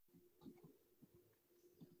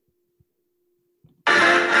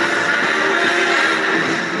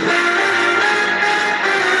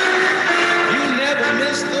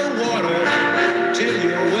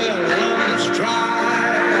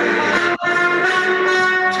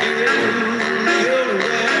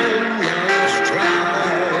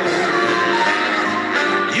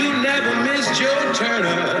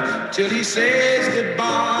he says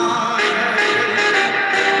goodbye.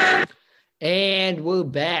 And we're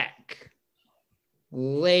back.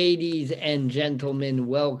 Ladies and gentlemen,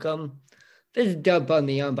 welcome. This is Dump on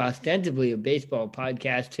the Ump, ostensibly a baseball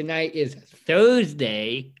podcast. Tonight is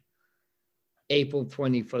Thursday, April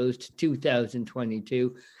 21st,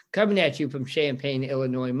 2022. Coming at you from Champaign,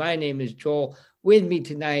 Illinois. My name is Joel. With me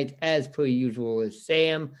tonight, as per usual, is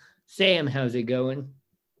Sam. Sam, how's it going?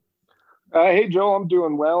 Hey, Joel, I'm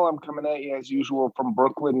doing well. I'm coming at you as usual from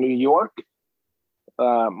Brooklyn, New York.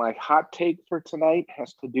 My hot take for tonight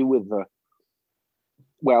has to do with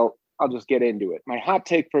I'll just get into it. My hot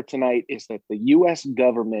take for tonight is that the U.S.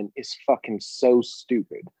 government is fucking so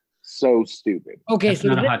stupid. So stupid. Okay, That's so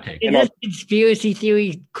not a hot take. Is this conspiracy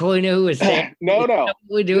theory corner who is saying? No. What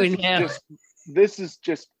we're doing now. This is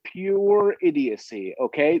just pure idiocy,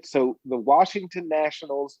 okay? So the Washington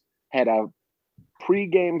Nationals had a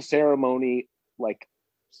pregame ceremony, like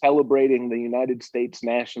celebrating the United States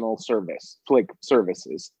National Services,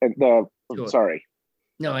 and the military.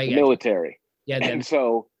 Yeah, and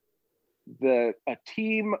so a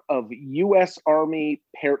team of U.S. Army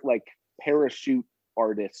parachute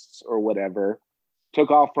artists or whatever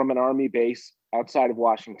took off from an Army base outside of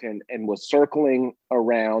Washington and was circling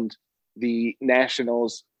around the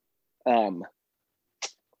Nationals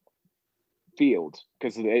field,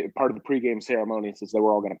 because part of the pregame ceremony says they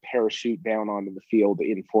were all going to parachute down onto the field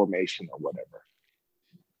in formation or whatever.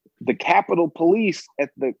 The Capitol Police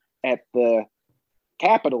at the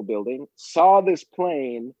Capitol building saw this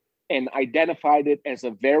plane and identified it as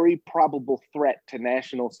a very probable threat to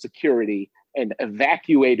national security and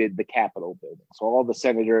evacuated the Capitol building. So all the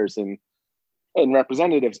senators and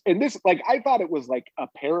representatives, and this, like, I thought it was like a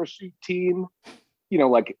parachute team,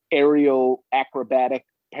 like aerial acrobatic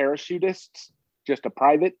parachutists, just a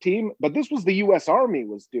private team. But this was the U.S. Army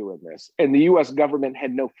was doing this, and the U.S. government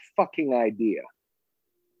had no fucking idea.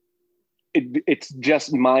 It's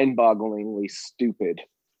just mind-bogglingly stupid.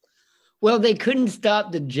 Well, they couldn't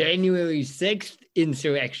stop the January 6th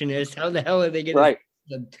insurrectionists. How the hell are they going right.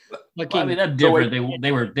 to? I mean, that's different.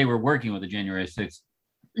 They were working with the January 6th.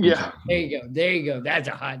 Yeah. There you go. That's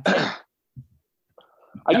a hot take.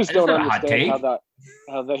 I just don't understand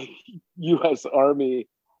how the U.S. Army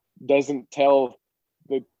doesn't tell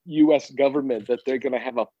the U.S. government that they're going to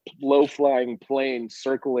have a low-flying plane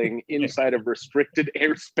circling inside of restricted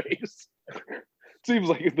airspace. Seems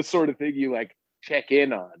like the sort of thing you check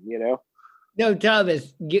in on, No,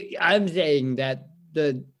 Thomas, I'm saying that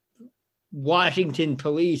the Washington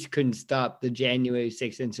police couldn't stop the January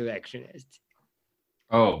 6th insurrectionists.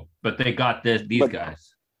 Oh, but they got these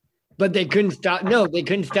guys. But they couldn't stop. No, they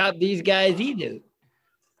couldn't stop these guys either.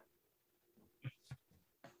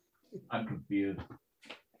 I'm confused.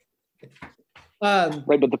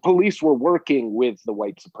 Right, but the police were working with the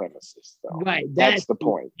white supremacists, though. Right, that's the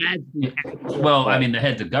point. Well, I mean, the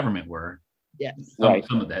heads of government were. Yes. Right.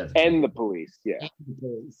 Some of the heads. And the police, yeah. And the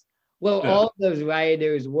police. Well, all those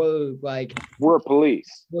rioters were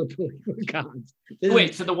police. Were cops.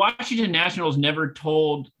 Wait, so the Washington Nationals never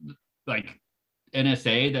told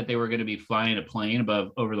NSA that they were going to be flying a plane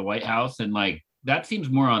over the White House, and that seems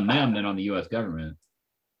more on them than on the U.S. government.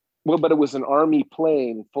 Well, but it was an Army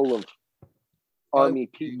plane full of Army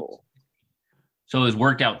people. So it was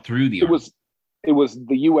worked out through the Army. It was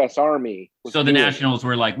the U.S. Army. So the Nationals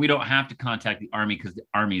were like, we don't have to contact the Army because the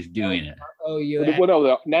Army's doing it. Well, no,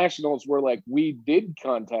 the Nationals were like, we did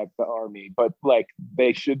contact the Army, but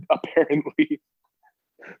they should apparently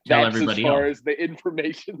tell everybody as far else. As the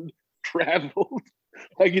information traveled.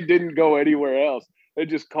 It didn't go anywhere else. They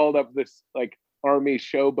just called up this Army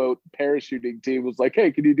showboat parachuting team, was like, hey,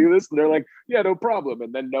 can you do this? And they're like, yeah, no problem.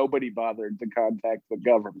 And then nobody bothered to contact the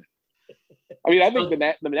government. I mean, I think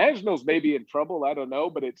the Nationals may be in trouble. I don't know,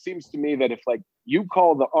 but it seems to me that if you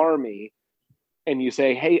call the Army and you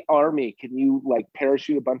say, hey, Army, can you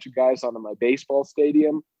parachute a bunch of guys onto my baseball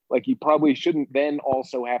stadium? You probably shouldn't then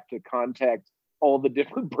also have to contact all the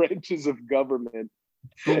different branches of government.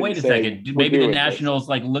 But wait a second. Maybe the Nationals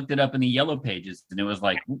looked it up in the yellow pages, and it was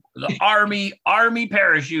the Army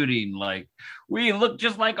parachuting. We look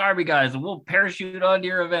just like Army guys, and we'll parachute onto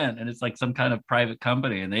your event. And it's some kind of private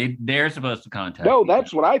company, and they're supposed to contact. No,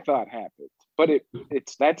 that's what I thought happened, but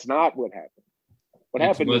that's not what happened. What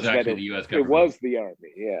happened was that the U.S. government. It was the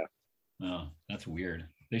Army. Yeah. Oh, that's weird.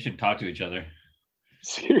 They should talk to each other.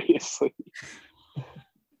 Seriously.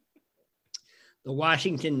 The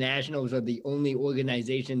Washington Nationals are the only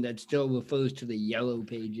organization that still refers to the yellow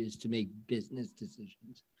pages to make business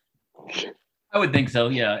decisions. I would think so,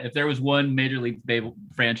 yeah. If there was one Major League Baseball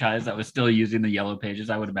franchise that was still using the yellow pages,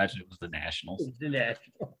 I would imagine it was the Nationals. The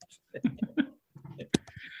Nationals.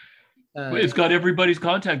 It's got everybody's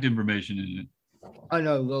contact information in it. On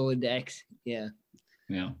our Rolodex. Yeah.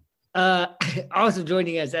 Yeah. Also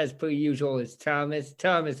joining us as per usual is Thomas.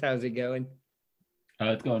 Thomas, how's it going?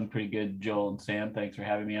 It's going pretty good, Joel and Sam. Thanks for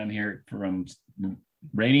having me. I'm here from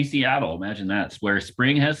rainy Seattle. Imagine that, where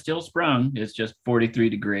spring has still sprung. It's just 43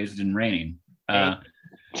 degrees and raining.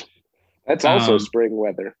 That's also spring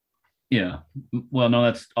weather. Yeah. Well, no,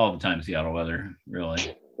 that's all the time Seattle weather,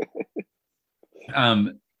 really.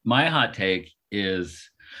 My hot take is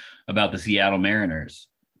about the Seattle Mariners.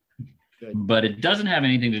 Good. But it doesn't have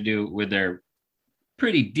anything to do with their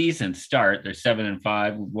pretty decent start. They're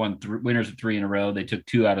 7-5, winners of 3 in a row. They took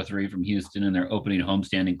 2 out of 3 from Houston in their opening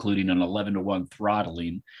homestand, including an 11-1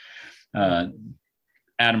 throttling.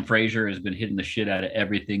 Adam Frazier has been hitting the shit out of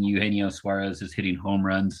everything. Eugenio Suarez is hitting home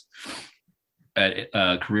runs at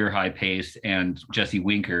a career high pace, and Jesse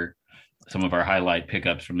Winker, some of our highlight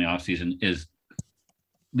pickups from the offseason,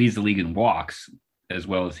 leads the league in walks, as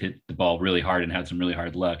well as hit the ball really hard and had some really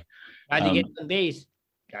hard luck. Got to get on base.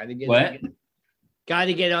 Got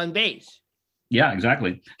to get on base. Yeah,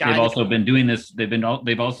 exactly. They've also been doing this.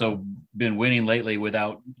 They've also been winning lately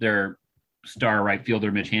without their star right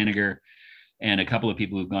fielder Mitch Haniger and a couple of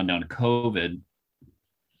people who've gone down to COVID.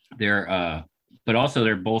 But also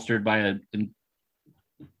they're bolstered by a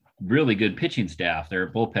really good pitching staff.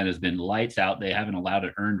 Their bullpen has been lights out. They haven't allowed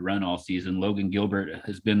an earned run all season. Logan Gilbert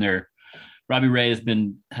has been there. Robbie Ray has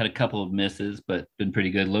had a couple of misses, but been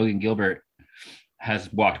pretty good. Logan Gilbert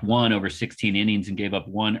has walked 1 over 16 innings and gave up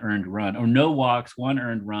 1 earned run, or no walks, 1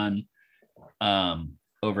 earned run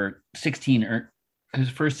over 16 his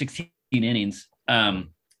first 16 innings.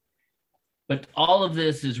 But all of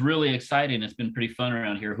this is really exciting. It's been pretty fun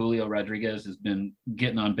around here. Julio Rodriguez has been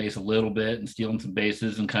getting on base a little bit and stealing some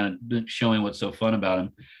bases and kind of showing what's so fun about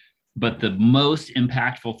him. But the most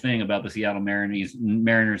impactful thing about the Seattle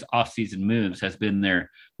Mariners offseason moves has been their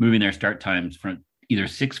moving their start times from either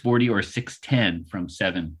 6:40 or 6:10 from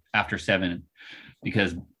 7 after 7,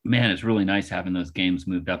 because man, it's really nice having those games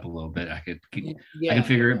moved up a little bit. I can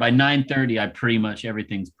figure it by 9:30. I pretty much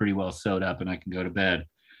everything's pretty well sewed up and I can go to bed.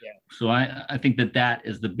 Yeah. So I think that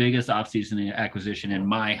is the biggest offseason acquisition and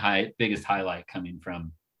my biggest highlight coming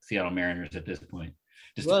from Seattle Mariners at this point,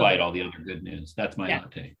 despite all the other good news. That's my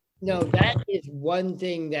hot take. No, that is one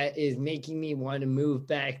thing that is making me want to move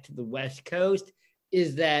back to the West Coast,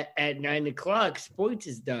 is that at 9 o'clock, sports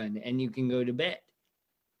is done and you can go to bed.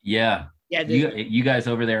 Yeah. Yeah. You guys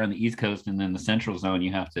over there on the East Coast and then the Central Zone,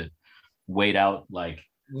 you have to wait out like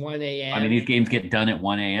 1 a.m. I mean, these games get done at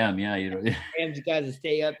 1 a.m. Yeah, Rams got to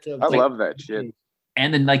stay up till. I love that shit.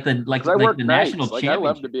 And then like the national championship. I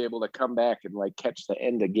love to be able to come back and like catch the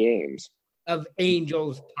end of games of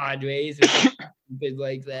Angels, Padres, or something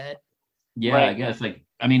like that. Yeah, right. I guess like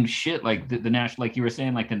shit. Like the national, like you were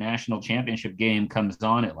saying, like the national championship game comes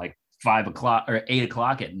on at like 5 o'clock or 8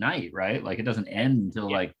 o'clock at night, right? Like it doesn't end until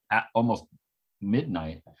like at almost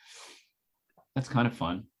midnight. That's kind of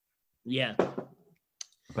fun. Yeah.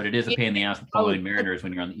 But it is a pain in the ass following Mariners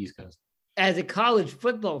when you're on the East Coast. As a college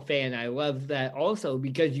football fan, I love that also,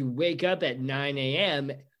 because you wake up at 9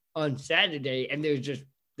 a.m. on Saturday and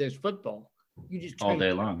there's football. You just all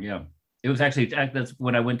day long. Yeah. It was actually, that's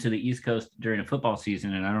when I went to the East Coast during a football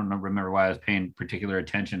season, and I don't remember why I was paying particular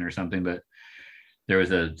attention or something, but there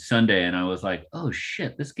was a Sunday and I was like, oh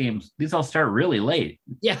shit, these all start really late.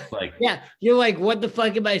 Yeah. Like, yeah. You're like, what the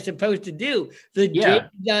fuck am I supposed to do?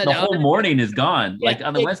 The whole morning is gone. Yeah, like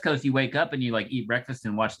on the West Coast, you wake up and you like eat breakfast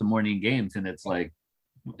and watch the morning games, and it's like,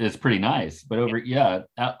 it's pretty nice. But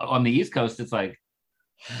on the East Coast, it's like,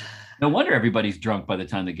 no wonder everybody's drunk by the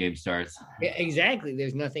time the game starts. Yeah, exactly.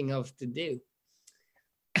 There's nothing else to do.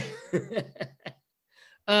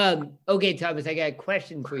 Okay, Thomas, I got a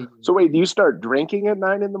question for you. So wait, do you start drinking at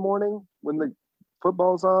 9 in the morning when the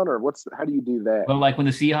football's on, or how do you do that? Well, like when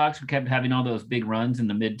the Seahawks kept having all those big runs in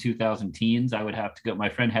the mid 2000 teens, I would have to go. My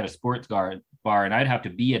friend had a sports bar, and I'd have to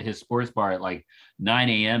be at his sports bar at like 9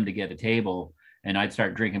 a.m. to get a table. And I'd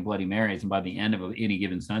start drinking Bloody Marys. And by the end of any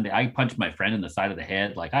given Sunday, I punched my friend in the side of the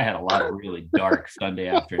head. Like I had a lot of really dark Sunday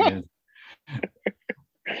afternoons.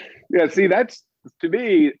 Yeah, see, that's, to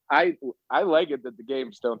me, I like it that the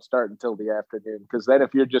games don't start until the afternoon, because then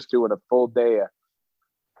if you're just doing a full day of,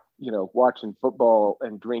 watching football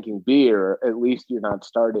and drinking beer, at least you're not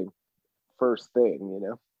starting first thing,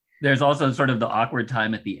 There's also sort of the awkward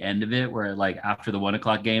time at the end of it where like after the 1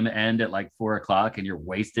 o'clock game end at like 4 o'clock and you're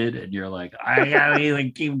wasted and you're like, I gotta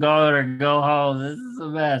either keep going or go home. This is a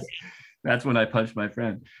mess. That's when I punched my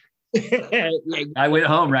friend. I went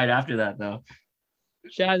home right after that though.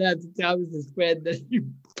 Shout out to Thomas's friend that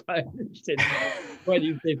you punched in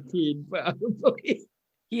 2015, probably.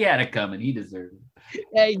 He had it coming. He deserved it.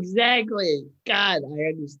 Exactly. God, I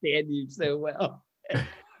understand you so well.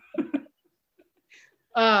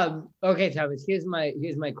 Okay, Thomas, here's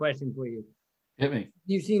my question for you. Hit me.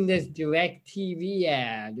 You've seen this direct TV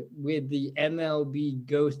ad with the MLB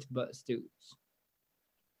Ghostbusters.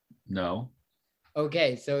 No.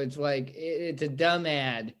 Okay, so it's like it's a dumb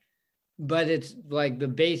ad, but it's like the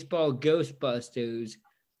baseball Ghostbusters,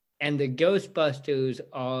 and the Ghostbusters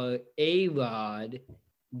are A-Rod,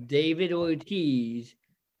 David Ortiz,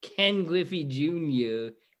 Ken Griffey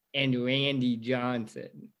Jr., and Randy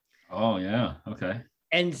Johnson. Oh yeah. Okay.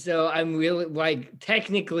 And so I'm really like,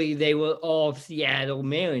 technically they were all Seattle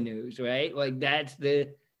Mariners, right? Like that's the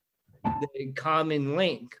common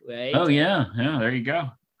link, right? Oh yeah. Yeah. There you go.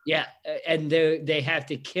 Yeah, and they have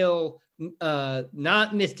to kill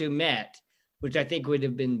not Mr. Met, which I think would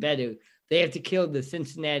have been better. They have to kill the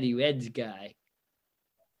Cincinnati Reds guy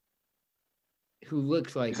who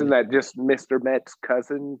looks like Isn't that just Mr. Met's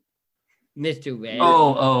cousin? Mr. Red.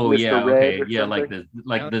 Oh, Mr. yeah. Red Okay. or Yeah, like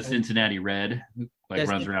something? the Cincinnati Red, like The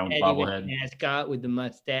runs around with Cincinnati bobblehead. Reds mascot with the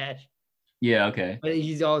mustache, Yeah. Okay. but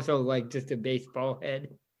he's also like just a baseball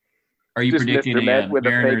head. Are you Just predicting Mr. Met a with a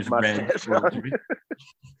fake Mariners Reds mustache World on. Series?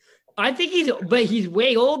 I think he's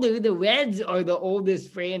way older. The Reds are the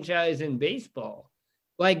oldest franchise in baseball.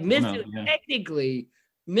 Like technically,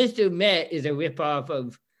 Mr. Met is a ripoff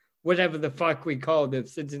of whatever the fuck we call the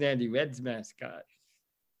Cincinnati Reds mascot.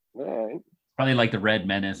 All right. Probably like the Red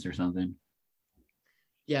Menace or something.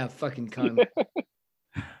 Yeah, fucking con.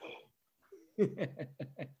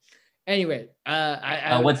 Anyway,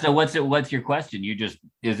 what's your question? You just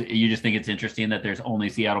think it's interesting that there's only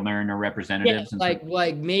Seattle Mariner representatives? Yeah,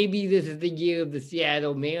 like maybe this is the year of the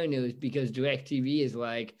Seattle Mariners because DirecTV is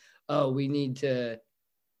like, oh, we need to,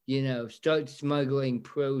 start smuggling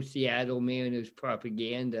pro Seattle Mariners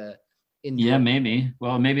propaganda. Yeah, maybe.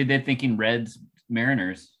 Well, maybe they're thinking Reds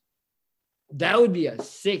Mariners. That would be a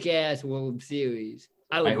sick ass World Series.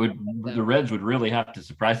 The Reds would really have to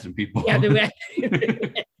surprise some people. Yeah,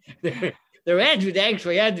 the Reds would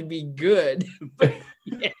actually have to be good.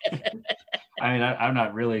 Yeah. I mean, I'm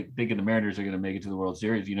not really thinking the Mariners are going to make it to the World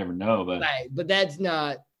Series. You never know, but right. But that's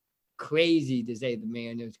not crazy to say the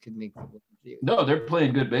Mariners could make the World Series. No, they're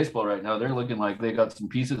playing good baseball right now. They're looking like they got some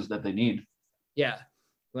pieces that they need. Yeah,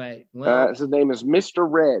 right. Well, his name is Mr.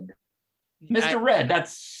 Red. Mr. Red.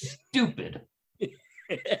 That's stupid.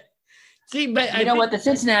 See, but you know what? The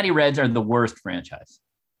Cincinnati Reds are the worst franchise.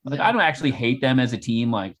 Like, I don't actually hate them as a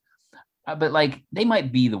team, but like they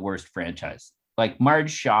might be the worst franchise. Like Marge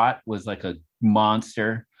Schott was like a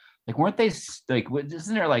monster. Like, weren't they like?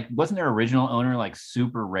 Wasn't their original owner like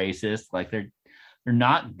super racist? Like they're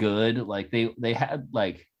not good. Like they had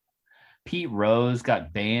like Pete Rose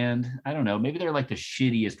got banned. I don't know. Maybe they're like the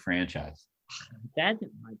shittiest franchise. That's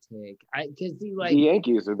my take. Because the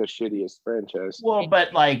Yankees are the shittiest franchise. Well,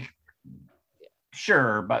 but like,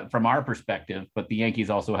 sure, but from our perspective, but the Yankees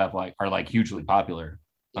also are hugely popular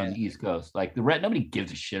on the East Coast. Like nobody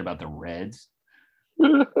gives a shit about the Reds.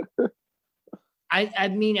 I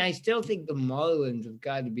mean, I still think the Marlins have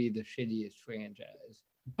got to be the shittiest franchise.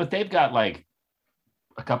 But they've got like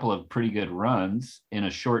a couple of pretty good runs in a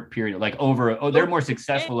short period. Like they're more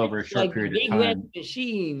successful over a short period of time. The Big Red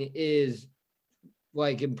Machine is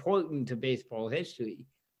like important to baseball history.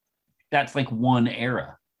 That's like one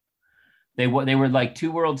era. They were like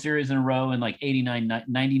 2 World Series in a row in like 89,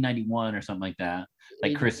 90, 91 or something like that.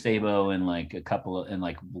 Like Chris Sabo and like a couple of, and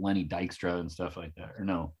like Lenny Dykstra and stuff like that. Or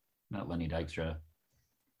no, not Lenny Dykstra.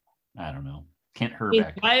 I don't know. Kent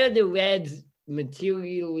Herbeck. Why are the Reds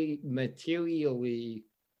materially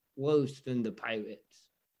worse than the Pirates?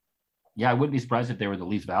 Yeah, I wouldn't be surprised if they were the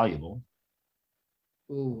least valuable.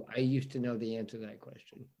 Ooh, I used to know the answer to that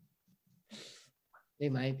question. They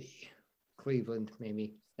might be. Cleveland,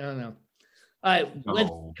 maybe. I don't know. All right,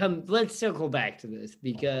 let's circle back to this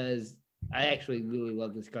because I actually really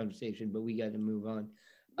love this conversation, but we got to move on.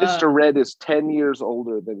 Mr. Red is 10 years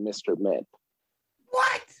older than Mr. Met.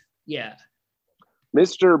 What? Yeah.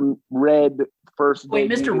 Mr. Red first.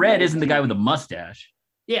 Wait, Mr. Red isn't the guy with the mustache.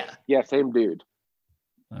 Yeah. Yeah, same dude.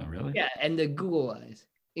 Oh, really? Yeah, and the Google eyes.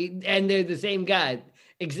 And they're the same guy.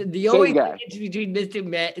 Except the only difference between Mr.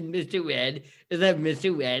 Met and Mr. Red is that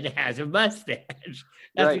Mr. Red has a mustache.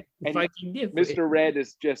 That's right. Fucking different. Mr. Red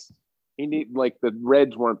is just, the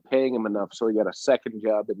Reds weren't paying him enough, so he got a second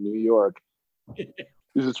job in New York.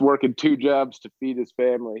 He's just working 2 jobs to feed his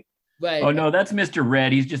family. Right. Oh no, that's Mr.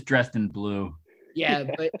 Red. He's just dressed in blue. Yeah,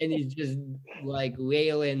 and he's just like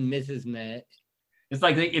railing Mrs. Met. It's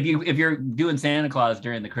like if you're doing Santa Claus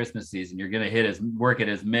during the Christmas season, you're gonna work at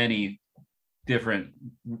as many different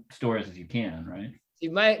stores as you can, right? See,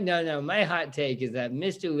 my hot take is that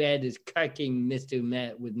Mr. Red is cucking Mr.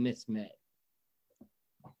 Met with Miss Met.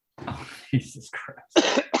 Oh, Jesus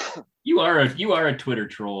Christ. You are a Twitter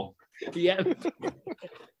troll. Yep.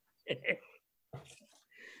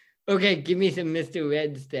 Okay, give me some Mr.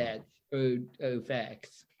 Red stats or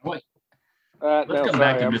facts. What? Let's come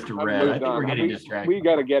back to Mr. Red. I think we're getting distracted. We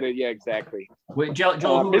got to get it. Yeah, exactly. Wait, Joel,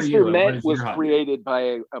 who are you? Mr. Met was created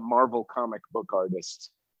by a Marvel comic book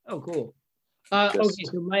artist. Oh, cool. Okay,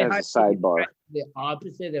 so my hot as a sidebar. the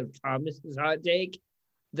opposite of Thomas's hot take,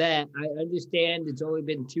 that I understand it's only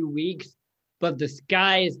been 2 weeks, but the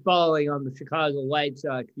sky is falling on the Chicago White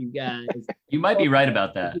Sox, you guys. You might be right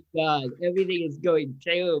about that. God, everything is going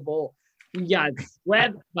terrible. We got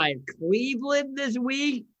swept by Cleveland this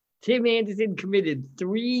week. Tim Anderson committed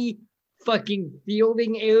 3 fucking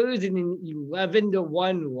fielding errors in an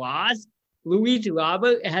 11-1 loss. Luis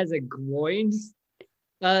Robert has a groin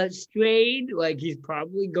strain, like he's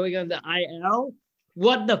probably going on the IL.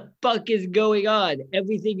 What the fuck is going on?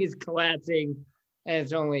 Everything is collapsing, and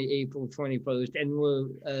it's only April 21st, and we're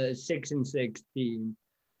a 6-6 team.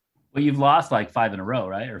 Well, you've lost like 5 in a row,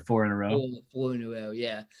 right? Or 4 in a row? 4 in a row,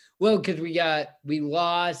 yeah. Well, because we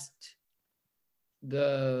lost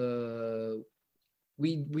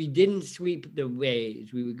we didn't sweep the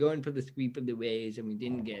Rays. We were going for the sweep of the Rays, and we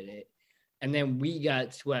didn't get it. And then we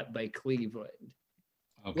got swept by Cleveland.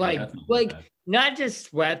 Okay, like not just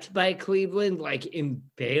swept by Cleveland, like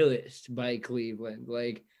embarrassed by Cleveland.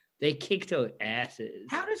 Like they kicked our asses.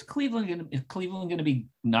 How is Cleveland gonna be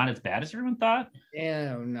not as bad as everyone thought?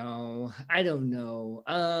 I don't know.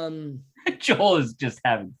 Joel is just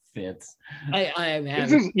having fits. I am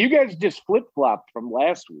having. You guys just flip flopped from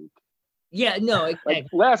last week. Yeah, no, exactly. Like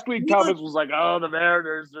last week, Thomas was like, "Oh, the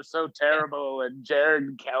Mariners are so terrible, and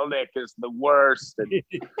Jared Kelnick is the worst." And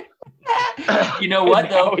you know what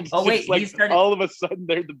though? Oh wait, like all of a sudden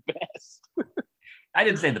they're the best. I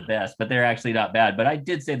didn't say the best, but they're actually not bad. But I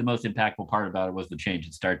did say the most impactful part about it was the change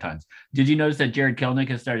in start times. Did you notice that Jared Kelnick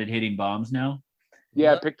has started hitting bombs now?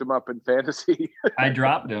 Yeah, I picked him up in fantasy. I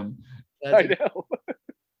dropped him. I know.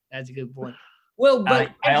 That's a good point. Well,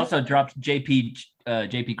 but I also dropped JP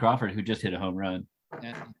Crawford, who just hit a home run.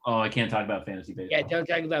 Yeah. Oh, I can't talk about fantasy baseball. Yeah, don't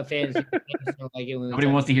talk about fantasy. Nobody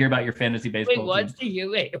wants to hear about your fantasy baseball. Nobody wants to hear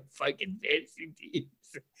about your fucking fantasy teams.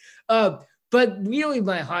 But really,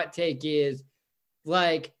 my hot take is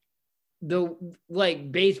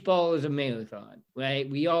baseball is a marathon, right?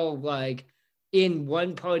 We all in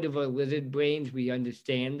one part of our lizard brains, we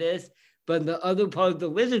understand this, but in the other part of the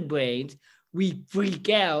lizard brains, we freak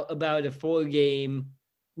out about a 4-game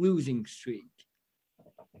losing streak.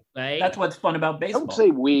 Right? That's what's fun about baseball. Don't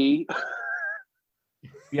say we.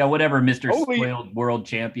 Yeah, whatever, Mr. Spoiled World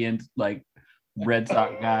Champion, Red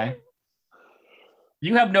Sox guy.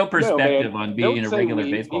 You have no perspective on being a regular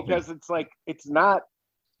baseball because fan. It's not,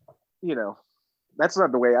 that's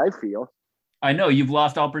not the way I feel. I know you've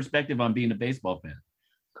lost all perspective on being a baseball fan.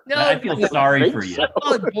 No, I feel sorry for you.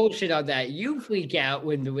 I'm bullshit on that. You freak out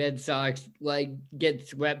when the Red Sox get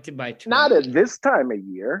swept by 20. Not at this time of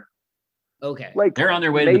year. Okay. They're on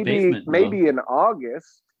their way to the basement. Maybe in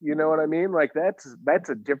August. You know what I mean? That's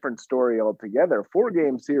a different story altogether.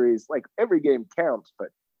 4-game series, every game counts, but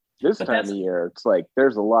this time of year, it's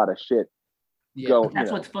there's a lot of shit. Yeah,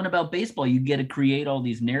 that's what's fun about baseball. You get to create all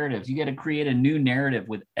these narratives. You get to create a new narrative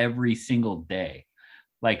with every single day.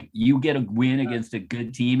 You get a win against a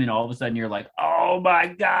good team, and all of a sudden you're like, oh my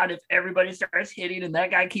God, if everybody starts hitting and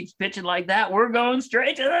that guy keeps pitching like that, we're going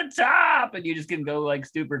straight to the top. And you just can go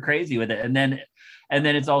super crazy with it. And then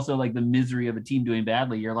it's also the misery of a team doing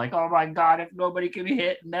badly. You're like, oh my God, if nobody can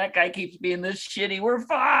hit and that guy keeps being this shitty, we're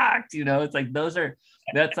fucked. It's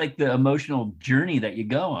that's the emotional journey that you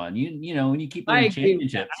go on. You know, when you keep winning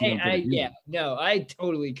championships. I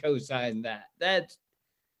totally co-sign that.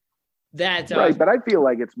 That's right, but I feel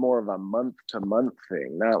it's more of a month-to-month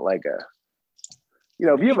thing, not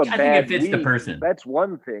if you have a bad think it fits week, the person. That's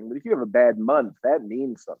one thing, but if you have a bad month, that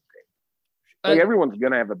means something. Everyone's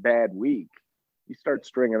gonna have a bad week. You start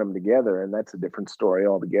stringing them together, and that's a different story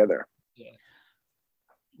altogether. Yeah.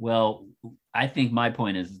 Well, I think my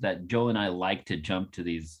point is that Joe and I like to jump to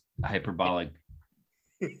these hyperbolic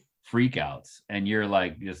freakouts, and you're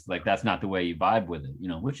that's not the way you vibe with it,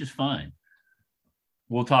 which is fine.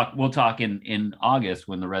 We'll talk in August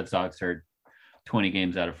when the Red Sox are 20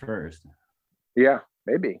 games out of first. Yeah,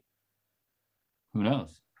 maybe. Who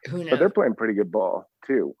knows? But they're playing pretty good ball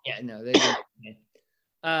too. Yeah, no, they're good.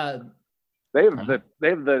 They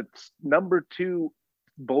have the number 2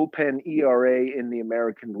 bullpen ERA in the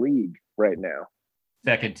American League right now.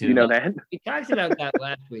 Second to You know that? We talked about that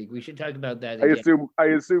last week. We should talk about that I again.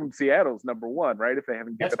 assume Seattle's number one, right? If they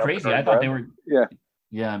haven't given That's up crazy. the I thought they were. Yeah.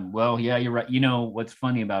 Yeah. Well, yeah, you're right. You know what's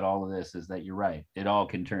funny about all of this is that you're right. It all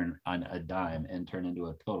can turn on a dime and turn into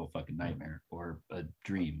a total fucking nightmare or a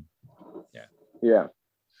dream. Yeah.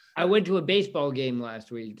 I went to a baseball game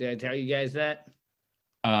last week. Did I tell you guys that?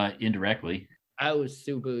 Indirectly. I was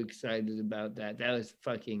super excited about that. That was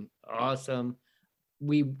fucking awesome.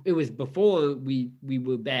 It was before we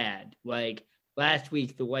were bad. Like last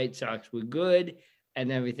week, the White Sox were good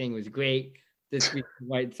and everything was great. This week, the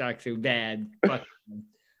White Sox are bad. Fuck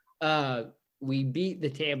them. We beat the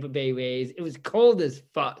Tampa Bay Rays. It was cold as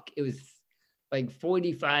fuck. It was like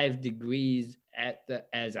 45 degrees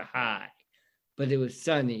as a high, but it was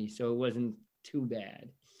sunny, so it wasn't too bad.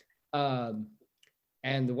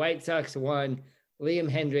 And the White Sox won. Liam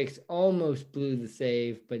Hendricks almost blew the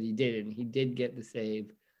save, but he didn't. He did get the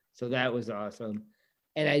save, so that was awesome.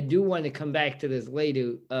 And I do want to come back to this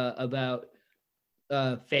later about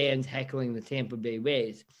fans heckling the Tampa Bay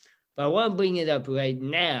Rays. But I want to bring it up right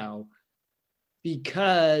now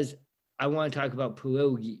because I want to talk about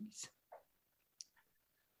pierogies.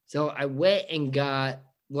 So I went and got,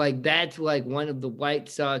 that's one of the White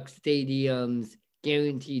Sox Stadium's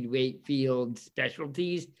guaranteed rate field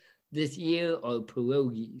specialties this year are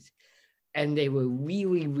pierogies. And they were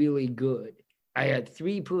really, really good. I had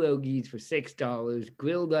 3 pierogies for $6,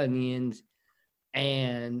 grilled onions,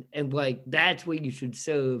 and that's what you should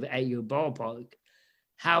serve at your ballpark.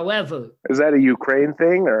 However, is that a Ukraine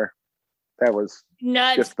thing or that was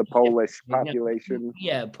not just the Polish population?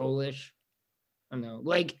 Yeah, Polish. I don't know.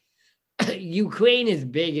 Ukraine is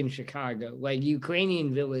big in Chicago.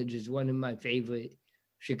 Ukrainian Village is one of my favorite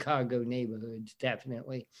Chicago neighborhoods,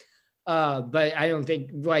 definitely. But I don't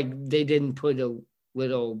think they didn't put a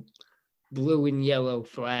little blue and yellow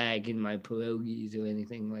flag in my pierogies or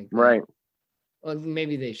anything like that. Right. Well,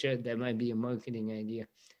 maybe they should. That might be a marketing idea.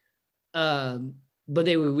 But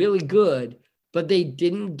they were really good, but they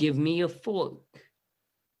didn't give me a fork.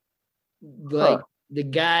 The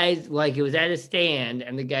guys, it was at a stand,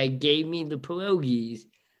 and the guy gave me the pierogies,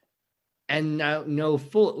 and no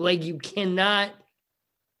fork. You cannot,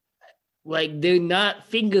 they're not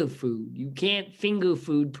finger food. You can't finger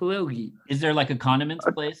food pierogi. Is there a condiments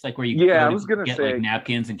place where you I was gonna get say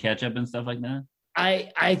napkins and ketchup and stuff like that?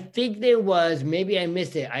 I think there was, maybe I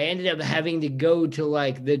missed it. I ended up having to go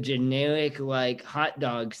to the generic hot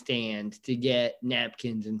dog stand to get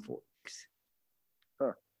napkins and forks.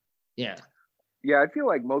 Huh. Yeah. Yeah, I feel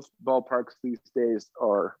like most ballparks these days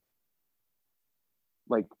are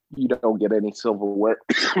you don't get any silverware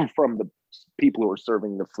from the people who are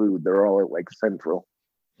serving the food. They're all at central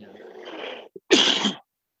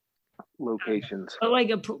locations.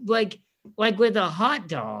 But with a hot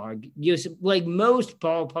dog, you're most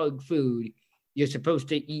ballpark food, you're supposed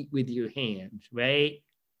to eat with your hands, right?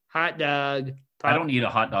 Hot dog. I don't eat a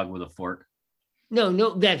hot dog with a fork. No,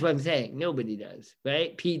 that's what I'm saying. Nobody does,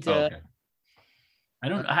 right? Pizza. Oh, okay. I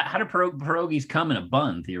don't. How do pierogies come in a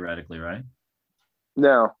bun theoretically, right?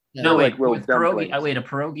 No, wait. With pierogi. Wait, a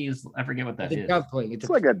pierogi is. I forget what that is. Dumpling. It's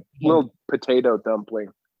like a little potato dumpling.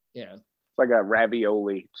 Yeah. It's like a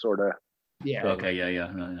ravioli sort of. Yeah. Okay.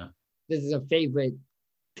 Yeah. This is a favorite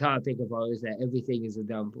topic of ours, that everything is a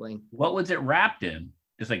dumpling. What was it wrapped in?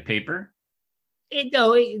 Just paper?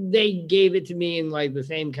 They gave it to me in the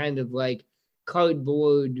same kind of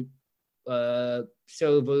cardboard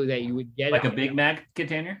silver that you would get. Like a Big Mac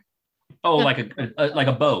container? Oh, no. like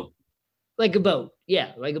a boat. Like a boat.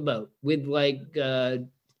 Yeah, like a boat with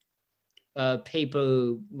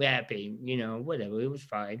paper wrapping, whatever. It was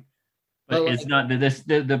fine. But it's not the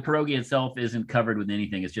pierogi itself isn't covered with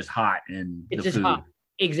anything. It's just hot and it's the just food. Hot.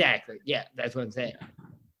 Exactly. Yeah, that's what I'm saying.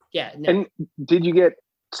 Yeah. No. And did you get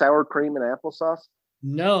sour cream and applesauce?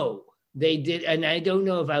 No, they did, and I don't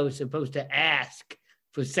know if I was supposed to ask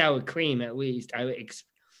for sour cream. At least I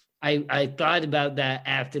thought about that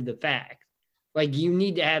after the fact. You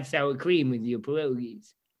need to have sour cream with your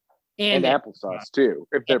pierogies. And applesauce too,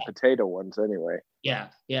 if they're potato ones anyway. Yeah.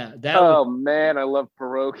 Man, I love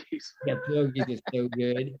pierogies. Yeah, pierogies are so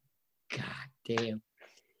good. God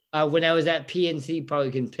damn. When I was at PNC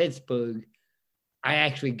Park in Pittsburgh, I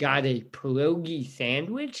actually got a pierogi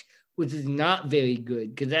sandwich, which is not very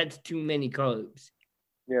good because that's too many carbs.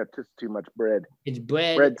 Yeah, just too much bread. It's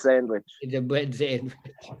bread. Bread sandwich. It's a bread sandwich.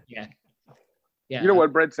 Yeah. You know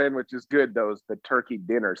what bread sandwich is good though? Is the turkey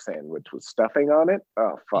dinner sandwich with stuffing on it.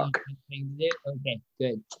 Oh fuck. Okay,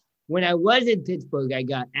 good. When I was in Pittsburgh, I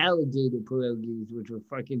got alligator pierogies, which were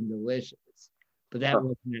fucking delicious. But that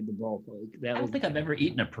wasn't at the ballpark. I don't think I've ever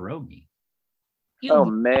eaten a pierogi. Oh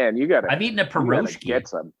man, you gotta. I've eaten a pierogi. Get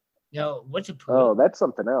some. No, what's a pierogi? Oh, that's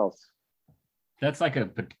something else. It's like a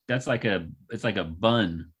bun.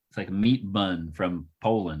 It's like a meat bun from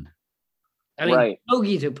Poland. I mean, right.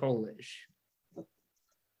 Pierogies are Polish.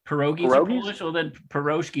 Pierogies are Polish? Well, then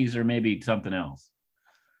pierogies are maybe something else.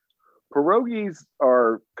 Pierogies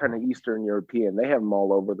are kind of Eastern European. They have them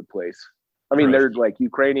all over the place. I mean, they're like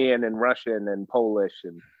Ukrainian and Russian and Polish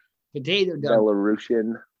and potato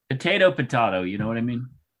Belarusian. Potato, you know what I mean?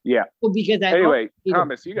 Yeah. Well, because anyway,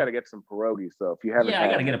 Thomas, you got to get some pierogies though. If you haven't, I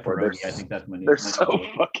got to get a pierogi. I think that's my. They're so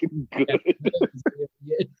fucking good.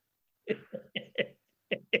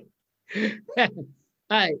 All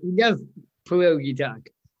right, enough pierogi talk.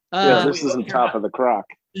 This isn't top of the crock.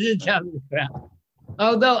 This is top of the crock.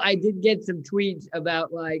 Although I did get some tweets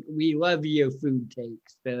about like we love your food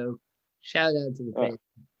takes, so shout out to the fans.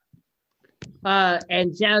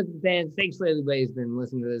 And shout out to the fans. Thanks for everybody who's been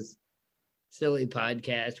listening to this silly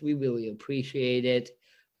podcast. We really appreciate it.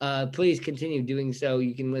 Please continue doing so.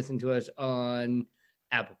 You can listen to us on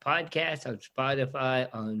Apple Podcasts, on Spotify,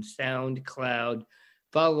 on SoundCloud.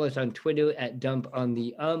 Follow us on Twitter at Dump on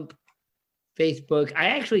the Ump. Facebook. I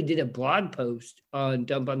actually did a blog post on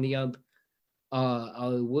Dump on the Ump,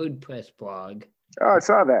 our WordPress blog. Oh, I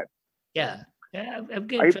saw that. Yeah. I'm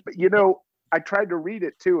good. I tried to read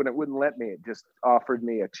it too, and it wouldn't let me. It just offered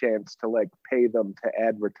me a chance to like pay them to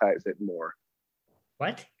advertise it more.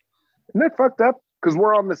 What? Isn't that fucked up? Because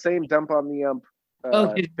we're on the same Dump on the Ump.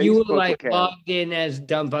 Because you were like logged in as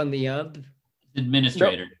Dump on the Ump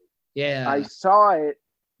administrator. No, yeah. I saw it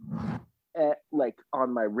at like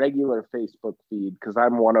on my regular Facebook feed because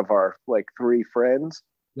I'm one of our like 3 friends.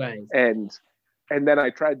 Right. And then I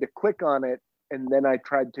tried to click on it, and then I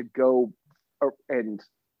tried to go, and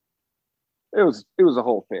it was a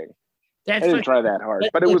whole thing. I didn't try that hard,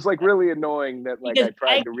 but it was like really annoying that like I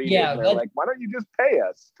tried to read it. And they're like, why don't you just pay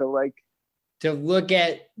us to look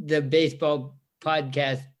at the baseball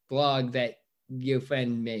podcast blog that your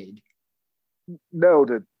friend made? No,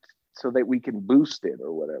 so that we can boost it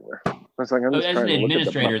or whatever. I was like, as an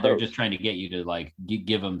administrator, they're just trying to get you to like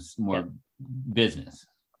give them some more business.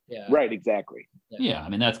 Yeah. Right. Exactly. Yeah. I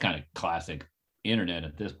mean, that's kind of classic internet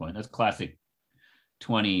at this point. That's classic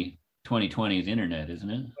 2020's internet, isn't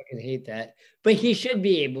it? I fucking hate that. But he should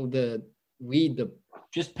be able to read the.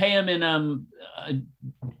 Just pay him in Bitcoin.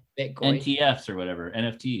 NTFs or whatever,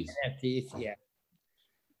 NFTs. NFTs, yeah.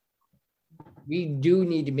 We do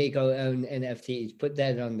need to make our own NFTs. Put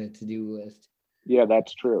that on the to-do list. Yeah,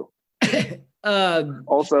 that's true.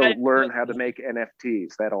 Also, shout learn how to make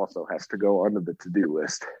NFTs. That also has to go onto the to-do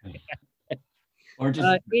list. Or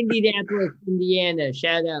just Indianapolis, Indiana.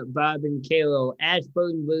 Shout out Bob and Kalo.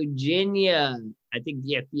 Ashburn, Virginia. I think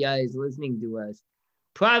the FBI is listening to us.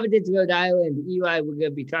 Providence, Rhode Island. Eli, we're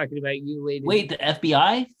going to be talking about you later. Wait, the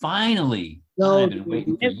FBI? Finally. No, I've been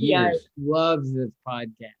waiting the for FBI years. loves this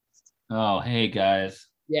podcast. Oh, hey, guys.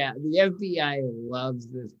 Yeah, the FBI loves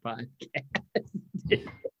this podcast.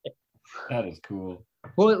 That is cool.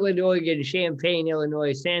 Portland, Oregon, Champaign,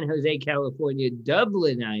 Illinois, San Jose, California,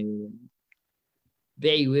 Dublin, Ireland,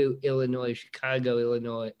 Beirut, Illinois, Chicago,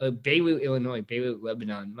 Illinois, Beirut,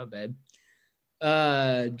 Lebanon, my bad.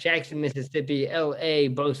 Jackson, Mississippi, LA,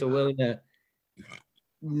 Barcelona,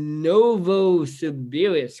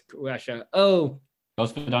 Novosibirsk, Russia. Oh, Do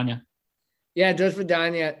Svidaniya. Yeah, Do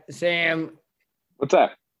Svidaniya. Sam, what's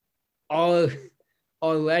that? Our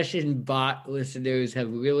Russian bot listeners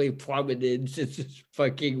have really plummeted since this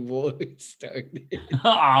fucking war started.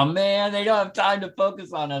 Oh man, they don't have time to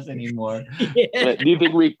focus on us anymore. Yeah. Do you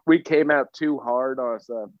think we came out too hard on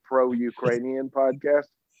a pro-Ukrainian podcast?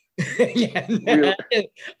 Yeah, no,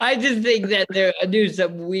 I just think that they're under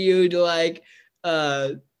some weird Their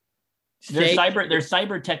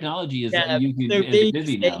cyber technology is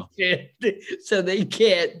busy now. So they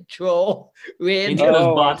can't troll. They need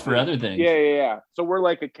those bots for other things. Yeah. So we're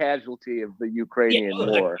like a casualty of the Ukrainian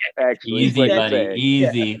war. Actually, Easy, like buddy.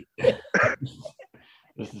 Easy.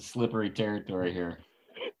 This is slippery territory here.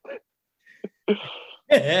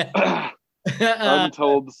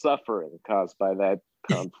 Untold suffering caused by that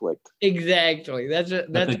conflict. Exactly. That's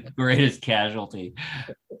the greatest casualty.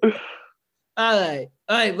 All right.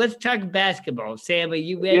 Let's talk basketball. Sam, are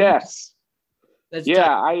you ready? Yes. Let's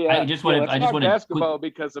I just want to basketball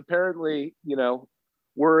because apparently,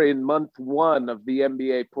 we're in month 1 of the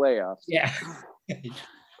NBA playoffs. Yeah.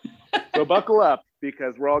 So buckle up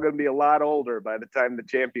because we're all going to be a lot older by the time the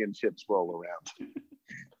championships roll around.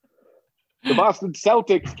 The Boston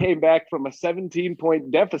Celtics came back from a 17-point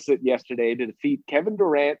deficit yesterday to defeat Kevin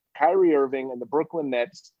Durant, Kyrie Irving, and the Brooklyn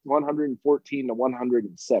Nets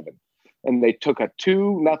 114-107. and they took a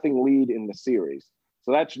 2-0 lead in the series.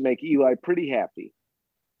 So that should make Eli pretty happy.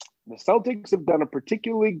 The Celtics have done a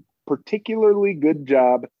particularly good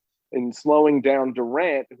job in slowing down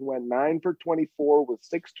Durant, who went 9 for 24 with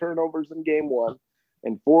 6 turnovers in game 1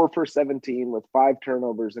 and 4 for 17 with 5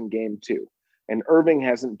 turnovers in game 2. And Irving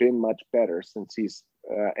hasn't been much better since he's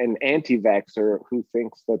an anti-vaxxer who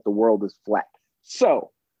thinks that the world is flat.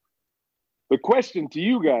 So the question to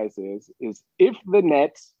you guys is if the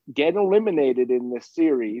Nets get eliminated in this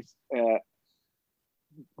series,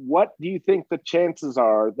 what do you think the chances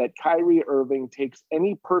are that Kyrie Irving takes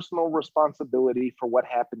any personal responsibility for what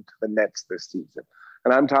happened to the Nets this season?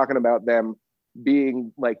 And I'm talking about them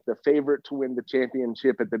being like the favorite to win the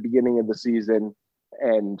championship at the beginning of the season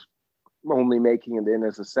and only making it in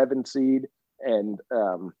as a 7 seed. And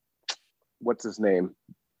what's his name?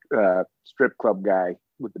 Strip club guy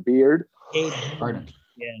with the beard. Yeah,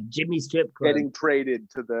 Jimmy Strip Club. Getting traded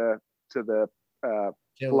to the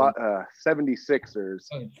 76ers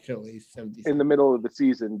in the middle of the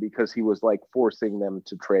season because he was like forcing them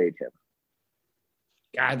to trade him.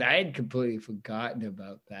 God, I had completely forgotten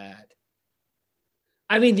about that.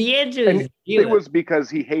 I mean, the answer is it was because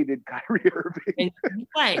he hated Kyrie Irving.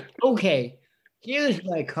 Right. Okay. Here's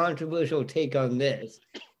my controversial take on this.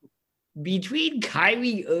 Between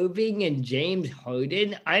Kyrie Irving and James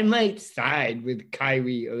Harden, I might side with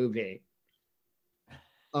Kyrie Irving.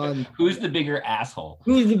 Who's the bigger asshole?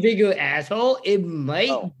 Who's the bigger asshole? It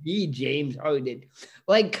might be James Harden.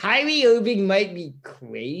 Like, Kyrie Irving might be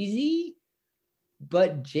crazy,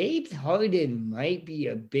 but James Harden might be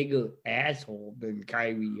a bigger asshole than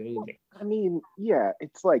Kyrie Irving. I mean, yeah,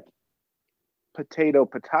 it's like potato,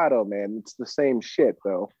 man. It's the same shit,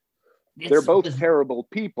 though. They're both terrible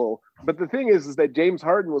people. But the thing is that James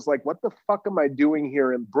Harden was like, what the fuck am I doing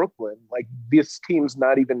here in Brooklyn? Like, this team's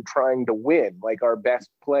not even trying to win. Like, our best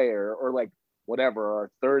player, or like whatever,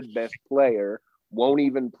 our third best player won't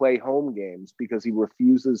even play home games because he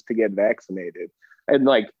refuses to get vaccinated. And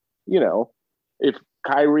like, you know, if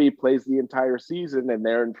Kyrie plays the entire season and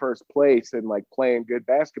they're in first place and like playing good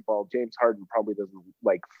basketball, James Harden probably doesn't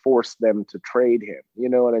like force them to trade him. You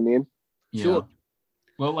know what I mean? Yeah. Sure.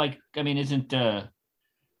 Well, like, I mean, isn't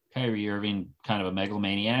Kyrie Irving kind of a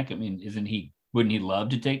megalomaniac? I mean, wouldn't he love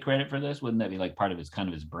to take credit for this? Wouldn't that be like part of his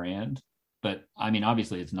brand? But I mean,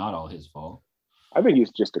 obviously it's not all his fault. I think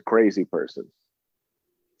he's just a crazy person.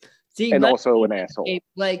 See, and also an asshole.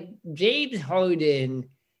 Like, James Harden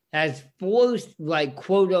has forced, like,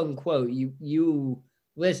 quote unquote, you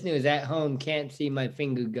listeners at home can't see my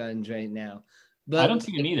finger guns right now. But I don't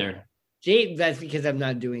see them either. James, that's because I'm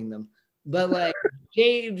not doing them. But like,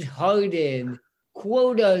 James Harden,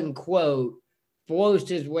 quote unquote, forced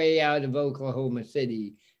his way out of Oklahoma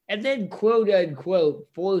City, and then quote unquote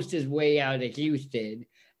forced his way out of Houston,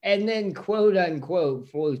 and then quote unquote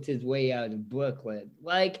forced his way out of Brooklyn.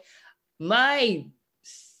 Like, my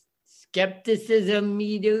skepticism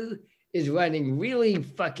meter is running really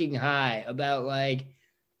fucking high about, like,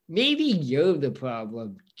 maybe you're the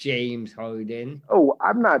problem, James Harden. Oh,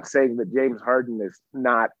 I'm not saying that James Harden is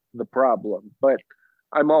not the problem, but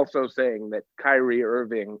I'm also saying that Kyrie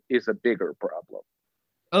Irving is a bigger problem.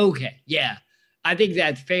 Okay, yeah. I think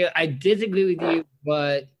that's fair. I disagree with you,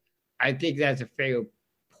 but I think that's a fair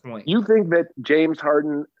point. You think that James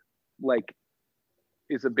Harden, like,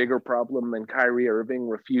 is a bigger problem than Kyrie Irving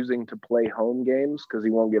refusing to play home games because he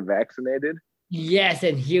won't get vaccinated? Yes,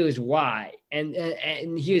 and here's why. And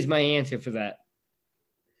here's my answer for that.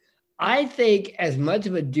 I think as much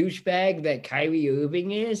of a douchebag that Kyrie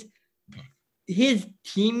Irving is, his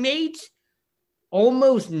teammates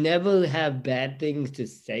almost never have bad things to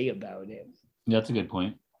say about him. That's a good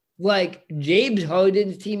point. Like, James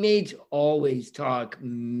Harden's teammates always talk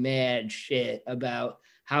mad shit about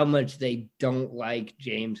how much they don't like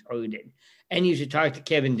James Harden. And you should talk to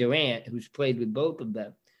Kevin Durant, who's played with both of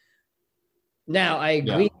them. Now, I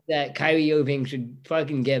agree that Kyrie Irving should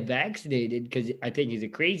fucking get vaccinated because I think he's a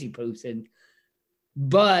crazy person.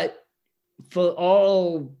 But for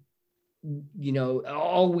all, you know,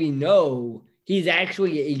 all we know, he's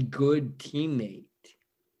actually a good teammate.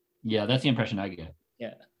 Yeah, that's the impression I get.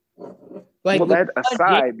 Yeah. Like, well, that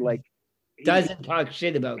aside, like, doesn't talk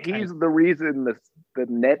shit about He's Kyrie. the reason the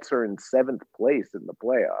Nets are in 7th place in the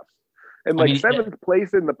playoffs. And like, 7th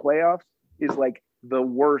place in the playoffs is like the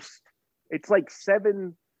worst. It's like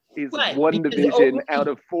 7 is one division out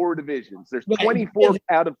of 4 divisions. There's 24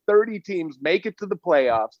 out of 30 teams make it to the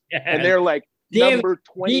playoffs, and they're like number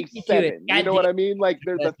 27. You know what I mean? Like,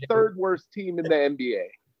 they're the 3rd worst team in the NBA.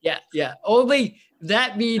 Yeah. Only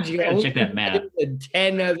that means you only check that map.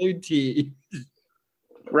 10 other teams.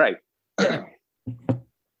 Right.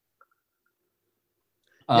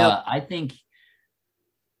 I think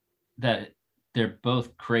that they're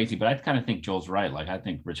both crazy, but I kind of think Joel's right. Like I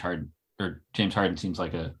think Rich Harden or James Harden seems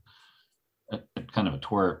like a kind of a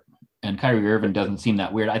twerp, and Kyrie Irving doesn't seem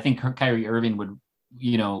that weird. I think Kyrie Irving would,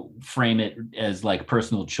 frame it as like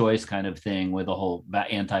personal choice kind of thing with a whole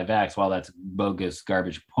anti-vax. While that's bogus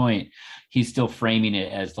garbage point, he's still framing it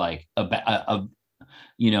as like an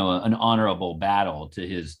honorable battle to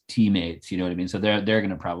his teammates. You know what I mean? So they're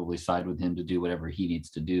going to probably side with him to do whatever he needs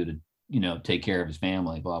to do to, take care of his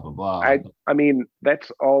family, blah, blah, blah. I mean,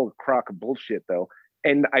 that's all a crock of bullshit though.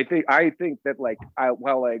 And I think that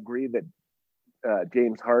while I agree that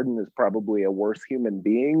James Harden is probably a worse human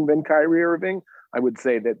being than Kyrie Irving, I would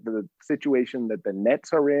say that the situation that the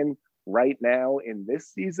Nets are in right now in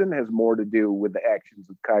this season has more to do with the actions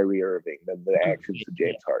of Kyrie Irving than the actions of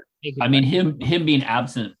James Harden. I mean, him being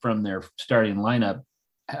absent from their starting lineup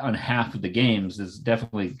on half of the games is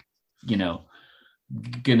definitely,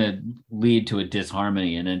 gonna lead to a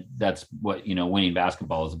disharmony, and that's what winning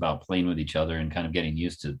basketball is about, playing with each other and kind of getting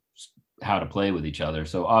used to how to play with each other.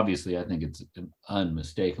 So obviously I think it's an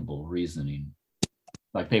unmistakable reasoning.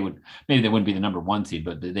 Like they wouldn't be the number 1 seed,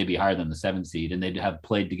 but they'd be higher than the 7 seed, and they'd have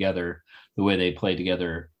played together the way they play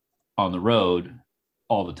together on the road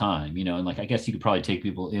all the time, and like I guess you could probably take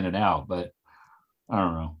people in and out, but I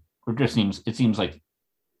don't know. It seems like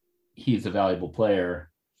he's a valuable player.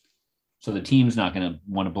 So the team's not going to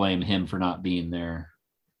want to blame him for not being there.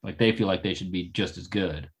 Like they feel like they should be just as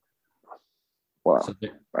good. Well, so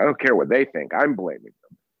I don't care what they think. I'm blaming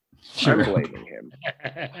them. Sure. I'm blaming him.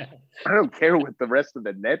 I don't care what the rest of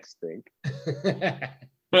the Nets think.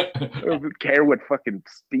 I don't care what fucking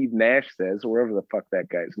Steve Nash says, or whatever the fuck that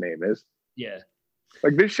guy's name is. Yeah.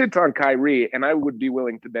 Like this shit's on Kyrie, and I would be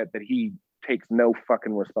willing to bet that he takes no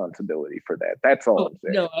fucking responsibility for that. That's all I'm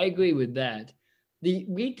saying. No, I agree with that.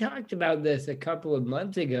 We talked about this a couple of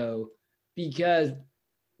months ago, because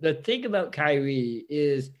the thing about Kyrie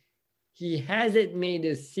is he hasn't made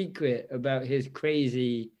a secret about his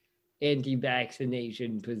crazy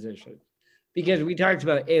anti-vaccination position. Because we talked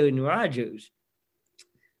about Aaron Rodgers,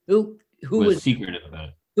 who was secretive about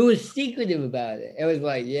it. Who was secretive about it. It was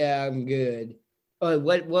like, yeah, I'm good. Or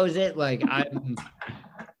what was it? Like, I'm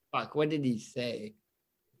fuck, what did he say?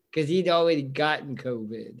 Because he'd already gotten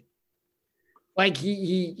COVID. Like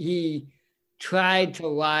he tried to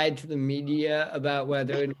lie to the media about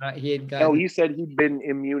whether or not he had gotten. No, he said he'd been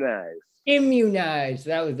immunized. Immunized.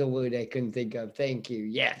 That was the word I couldn't think of. Thank you.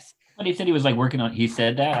 Yes. But he said he was like working on. He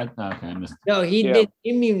said that. Okay, no, he'd been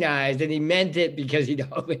immunized, and he meant it because he'd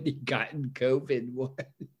already gotten COVID once.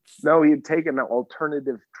 No, he had taken an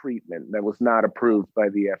alternative treatment that was not approved by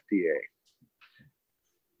the FDA.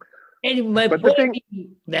 And my point is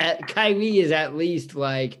that Kyrie is at least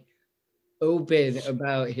like open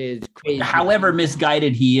about his crazy. However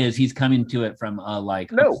misguided he is, he's coming to it from a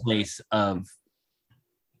place of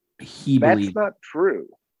he believes. That's not true.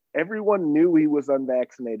 Everyone knew he was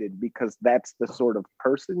unvaccinated because that's the sort of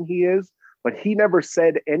person he is, but he never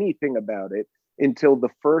said anything about it until the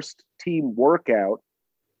first team workout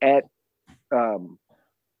at the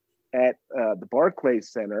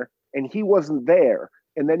Barclays Center, and he wasn't there.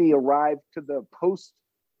 And then he arrived to the post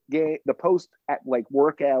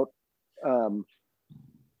workout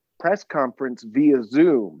press conference via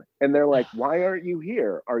Zoom, and they're like, "Why aren't you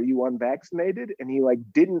here? Are you unvaccinated?" And he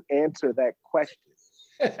didn't answer that question.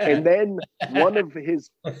 And then one of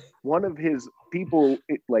his people,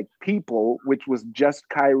 which was just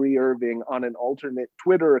Kyrie Irving on an alternate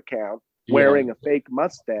Twitter account wearing a fake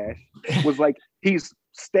mustache, was like,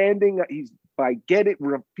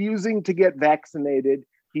 refusing to get vaccinated.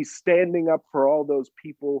 He's standing up for all those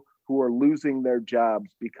people who are losing their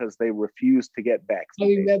jobs because they refuse to get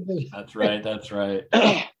vaccinated. That's right.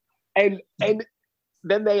 and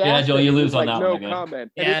then they asked Joel, you lose on that no one.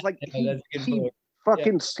 comment. And it's like he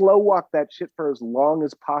fucking slow walk that shit for as long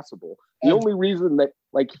as possible. The only reason that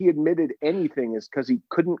he admitted anything is because he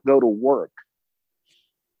couldn't go to work.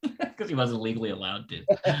 Because he wasn't legally allowed to.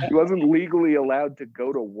 He wasn't legally allowed to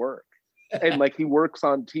go to work. And he works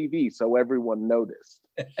on TV, so everyone noticed.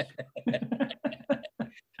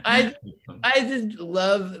 I just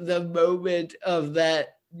love the moment of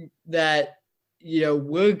that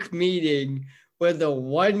work meeting where the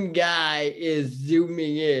one guy is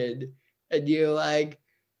zooming in and you're like,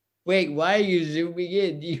 wait, why are you zooming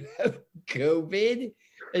in? Do you have COVID?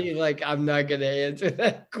 And you're like, I'm not going to answer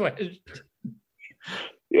that question.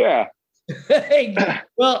 Yeah.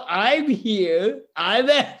 Well, I'm here. I'm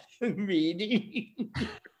at the meeting.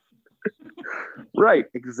 Right,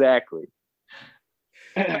 exactly.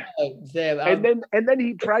 Sam, and then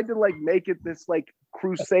he tried to like make it this like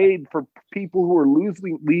crusade for people who are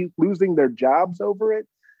losing their jobs over it,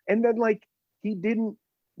 and then like he didn't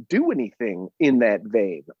do anything in that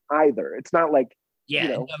vein either. It's not like he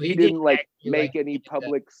didn't like make any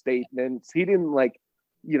public statements. He didn't like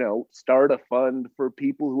start a fund for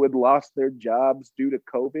people who had lost their jobs due to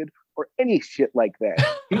COVID or any shit like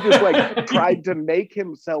that. He just like tried to make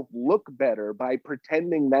himself look better by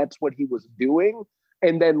pretending that's what he was doing,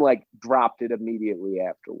 and then like dropped it immediately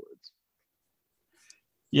afterwards.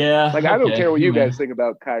 Yeah. Like, I don't care what you guys think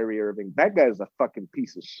about Kyrie Irving. That guy's a fucking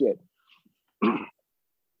piece of shit.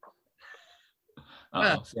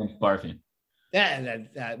 Sam's barfing.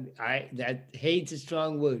 That hate's a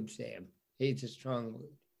strong word, Sam. Hate's a strong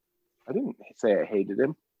word. I didn't say I hated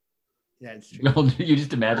him. That's true. No, you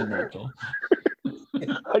just imagined that, Joel.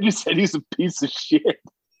 I just said he's a piece of shit.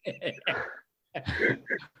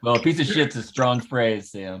 Well, a piece of shit's a strong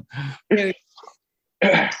phrase, Sam.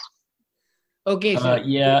 Okay, so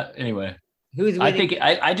anyway. I think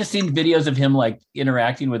I just seen videos of him like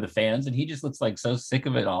interacting with the fans, and he just looks like so sick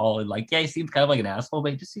of it all. And like, he seems kind of like an asshole,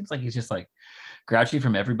 but he just seems like he's just like grouchy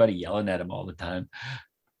from everybody yelling at him all the time.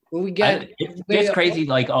 Well, it's crazy,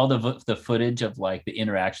 like all the footage of like the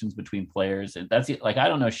interactions between players, and that's like, I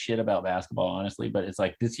don't know shit about basketball, honestly, but it's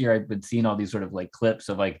like this year I've been seeing all these sort of like clips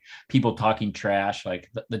of like people talking trash, like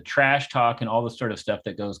the trash talk and all the sort of stuff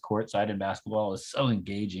that goes courtside in basketball is so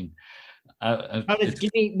engaging. Thomas,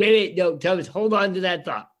 Thomas, hold on to that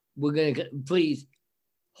thought. We're gonna please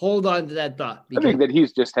hold on to that thought. I think that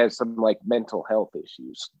he's just has some like mental health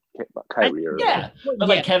issues. Kyrie Irving. Yeah, but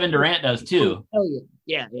like Kevin Durant does too. Oh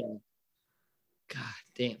yeah. God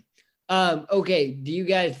damn. Okay. Do you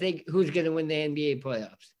guys think who's gonna win the NBA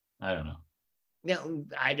playoffs? I don't know. No,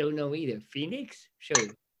 I don't know either. Phoenix? Sure.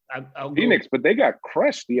 I'll Phoenix, but they got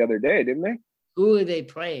crushed the other day, didn't they? Who are they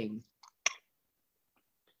playing?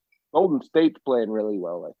 Golden State's playing really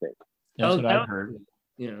well, I think. That's what I've heard.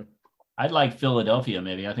 Yeah. I'd like Philadelphia,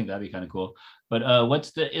 maybe. I think that'd be kind of cool. But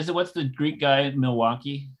what's the Greek guy in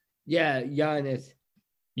Milwaukee? Yeah, Giannis.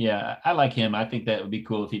 Yeah, I like him. I think that would be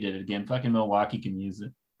cool if he did it again. Fucking Milwaukee can use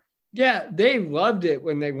it. Yeah, they loved it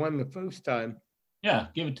when they won the first time. Yeah,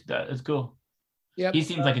 give it to that. It's cool. Yeah, he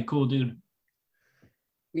seems like a cool dude.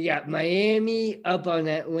 We got Miami up on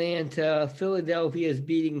Atlanta. Philadelphia's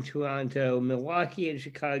beating Toronto. Milwaukee and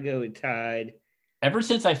Chicago are tied. Ever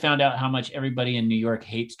since I found out how much everybody in New York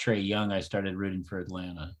hates Trae Young, I started rooting for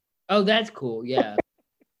Atlanta. Oh, that's cool. Yeah.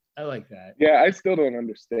 I like that. Yeah, I still don't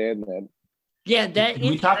understand that. Yeah, Did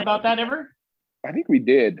we talk about that ever? I think we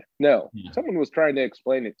did. No. Yeah. Someone was trying to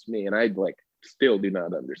explain it to me, and I like still do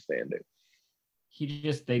not understand it.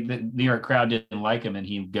 The New York crowd didn't like him, and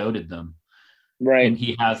he goaded them. Right. And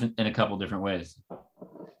he hasn't in a couple different ways.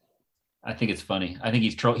 I think it's funny. I think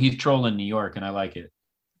he's trolling New York, and I like it.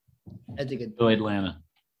 I think it's Atlanta.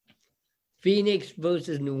 Phoenix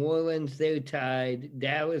versus New Orleans, they're tied.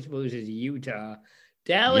 Dallas versus Utah.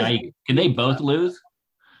 Dallas. Yeah, can they both lose?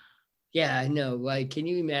 Yeah, I know. Like, can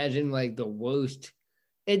you imagine like the worst?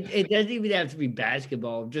 It doesn't even have to be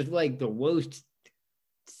basketball. Just like the worst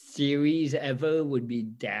series ever would be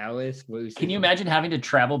Dallas versus. Can you imagine having to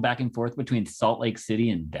travel back and forth between Salt Lake City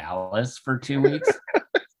and Dallas for 2 weeks?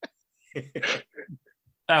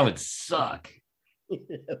 That would suck.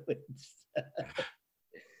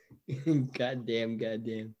 Goddamn.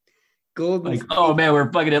 Golden State. Oh man,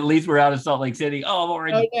 we're fucking, at least we're out of Salt Lake City. Oh, we're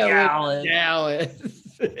in Dallas.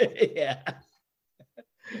 Yeah.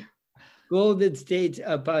 Golden State's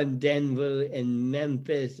up on Denver and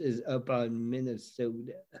Memphis is up on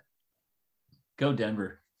Minnesota. Go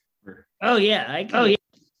Denver. Oh yeah.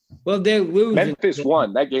 Well, they're losing. Memphis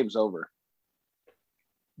won. That game's over.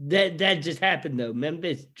 That just happened though.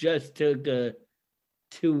 Memphis just took a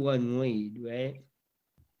 2-1 lead, right?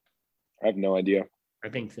 I have no idea. I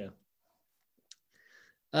think so.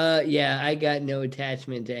 Yeah, I got no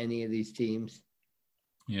attachment to any of these teams.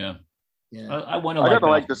 Yeah. I gotta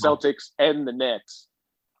like the Celtics and the Nets.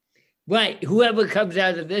 Right. Whoever comes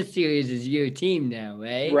out of this series is your team now,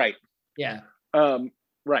 right? Right. Yeah.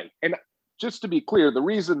 Right. And just to be clear, the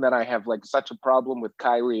reason that I have like such a problem with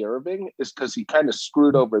Kyrie Irving is because he kind of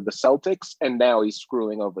screwed over the Celtics, and now he's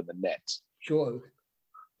screwing over the Nets. Sure.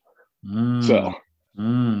 So.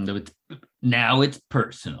 Now it's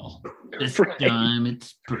personal. This time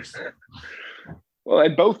it's personal. Well,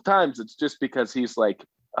 at both times, it's just because he's like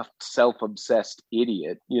a self-obsessed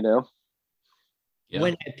idiot, you know? Yeah.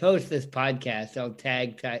 When I post this podcast, I'll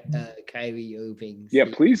tag Kyrie Irving. Yeah,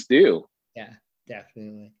 please do. Yeah,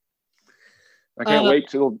 definitely. I can't wait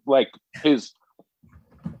till like his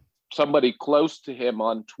somebody close to him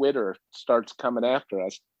on Twitter starts coming after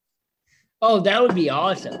us. Oh, that would be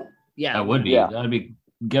awesome. Yeah, That would be. Yeah. That'd be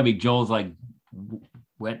gotta be Joel's like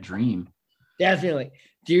wet dream. definitely.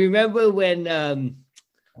 Do you remember when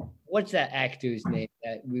what's that actor's name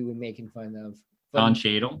that we were making fun of? Don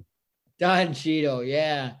Cheadle. Don Cheadle,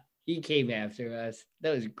 yeah. He came after us.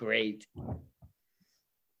 That was great.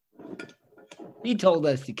 He told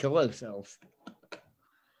us to kill ourselves.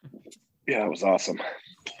 Yeah, it was awesome.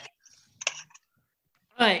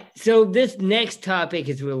 All right, so this next topic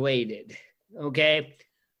is related, okay?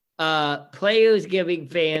 Players giving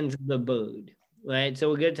fans the boot, right? So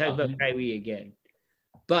we're going to talk about Kyrie again.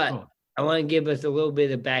 But I want to give us a little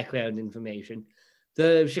bit of background information.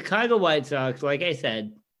 The Chicago White Sox, like I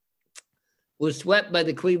said, was swept by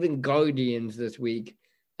the Cleveland Guardians this week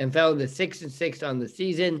and fell to 6-6 on the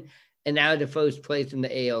season and out of first place in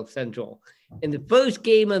the AL Central. In the first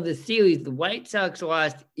game of the series, the White Sox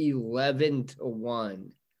lost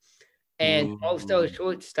 11-1. And all-star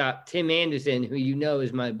shortstop Tim Anderson, who you know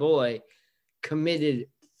is my boy, committed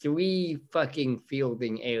 3 fucking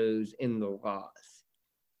fielding errors in the loss.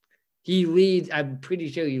 He leads, I'm pretty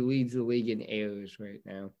sure he leads the league in errors right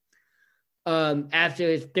now. After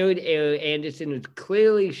his third error, Anderson was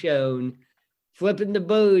clearly shown flipping the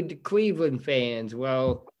bird to Cleveland fans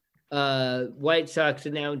while White Sox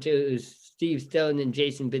announcers Steve Stone and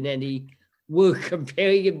Jason Benetti were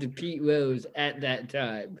comparing him to Pete Rose at that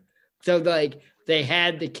time. So, like, they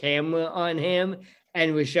had the camera on him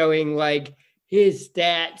and were showing, like, his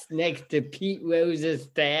stats next to Pete Rose's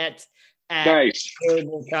stats at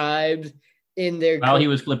terrible times in their while he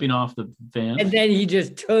was flipping off the fans. And then he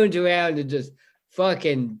just turns around and just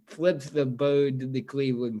fucking flips the bird to the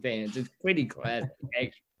Cleveland fans. It's pretty classic,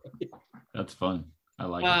 actually. That's fun. I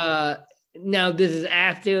like it. Now, this is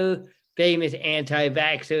after famous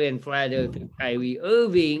anti-vaxxer and flat earther Kyrie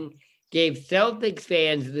Irving gave Celtics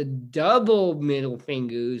fans the double middle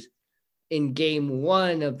fingers in game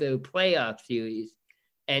 1 of their playoff series.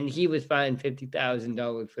 And he was fined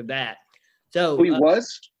 $50,000 for that. So he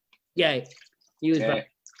was? Yeah, he was fined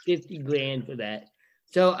 $50,000 for that.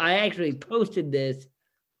 So I actually posted this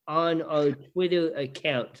on our Twitter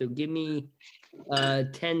account. So give me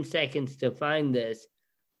 10 seconds to find this.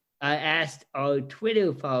 I asked our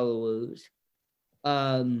Twitter followers,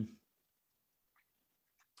 is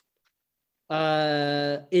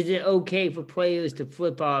it okay for players to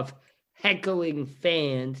flip off heckling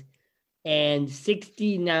fans? And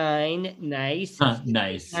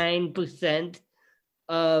 9%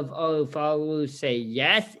 of our followers say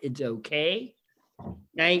yes, it's okay.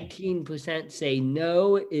 19% say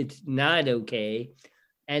no, it's not okay.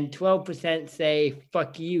 And 12% say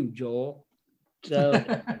fuck you, Joel. So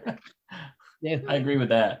I agree with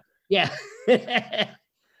that. Yeah.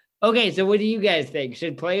 Okay, so what do you guys think?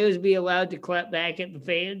 Should players be allowed to clap back at the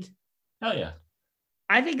fans? Hell yeah.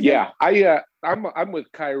 I think I'm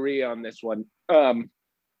with Kyrie on this one.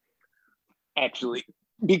 Actually,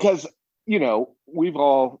 because we've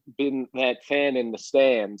all been that fan in the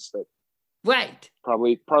stands that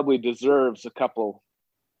probably deserves a couple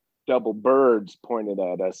double birds pointed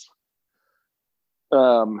at us.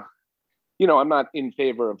 I'm not in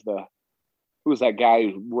favor of who was that guy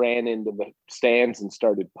who ran into the stands and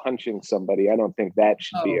started punching somebody? I don't think that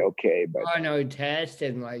should be okay. But Arno Test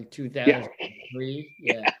in like 2003.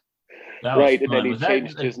 Yeah. Right. And then he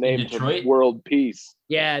changed his name to World Peace.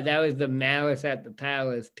 Yeah, that was the Malice at the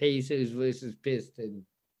Palace, Pacers versus Pistons.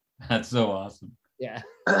 That's so awesome. Yeah.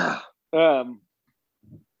 But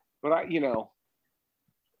I don't know.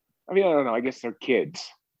 I guess they're kids.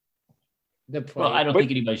 Well, I don't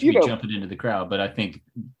think anybody should be jumping into the crowd, but I think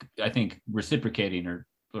reciprocating or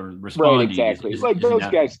responding. Right, exactly. Is those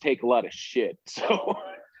guys take a lot of shit. So,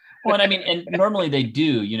 well, and normally they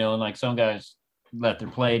do, and like some guys let their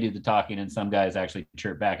play do the talking, and some guys actually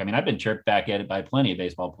chirp back. I've been chirped back at it by plenty of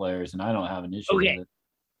baseball players, and I don't have an issue with it.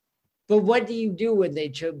 But what do you do when they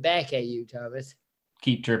chirp back at you, Thomas?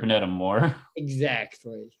 Keep chirping at them more.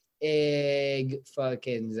 Exactly. Exactly.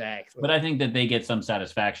 But I think that they get some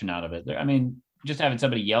satisfaction out of it. Just having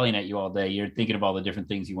somebody yelling at you all day, you're thinking of all the different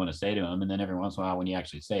things you want to say to them, and then every once in a while, when you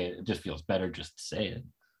actually say it, it just feels better just to say it.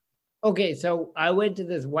 Okay, so I went to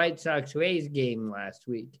this White Sox-Rays game last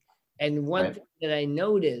week, and one thing that I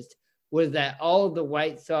noticed was that all of the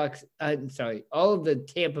all of the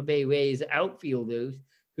Tampa Bay Rays outfielders,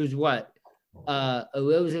 who's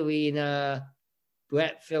Arozarena,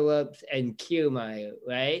 Brett Phillips, and Kiermaier,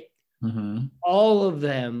 right? Mm-hmm. All of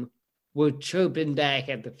them were chirping back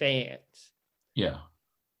at the fans. Yeah.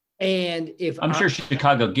 And I'm sure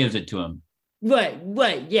Chicago gives it to them.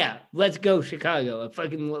 Right, yeah. Let's go Chicago. I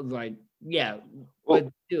fucking look like, yeah. what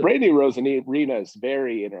to do. Randy Rosarena is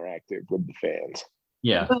very interactive with the fans.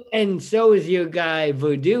 Yeah. And so is your guy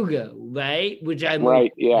Verdugo, right? Which I'm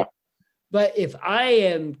right. Yeah. But if I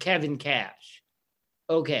am Kevin Cash,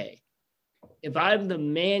 okay, if I'm the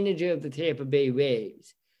manager of the Tampa Bay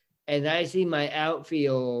Rays and I see my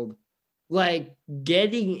outfield like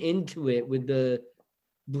getting into it with the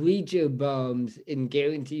bleacher bums in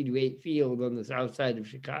Guaranteed Rate Field on the south side of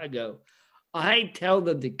Chicago, I tell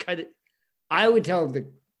them to cut it. I would tell them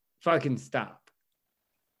to fucking stop.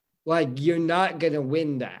 Like, you're not going to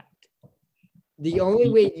win that. The only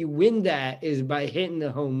way you win that is by hitting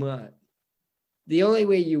the home run. The only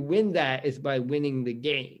way you win that is by winning the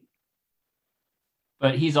game.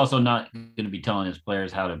 But he's also not going to be telling his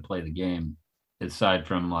players how to play the game, aside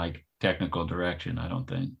from like technical direction, I don't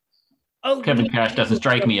think. Oh, Kevin Cash doesn't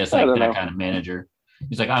strike me as like that know. kind of manager.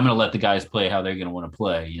 He's like, I'm going to let the guys play how they're going to want to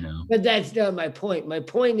play, you know. But that's not my point. My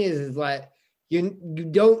point is like you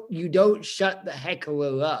don't shut the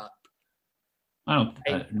heckler up.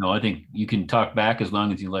 I think you can talk back as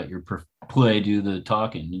long as you let your play do the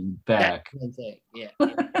talking back. That's one thing. Yeah.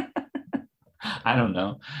 I don't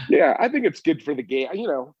know. Yeah, I think it's good for the game. You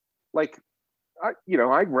know, like I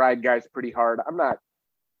ride guys pretty hard. I'm not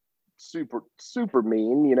super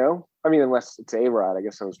mean, you know. I mean, unless it's A-Rod, I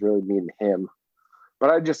guess I was really mean to him. But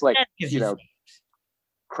I just like,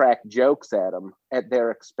 crack jokes at them at their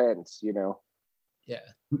expense, you know. Yeah.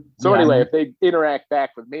 So anyway, if they interact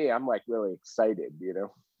back with me, I'm like really excited, you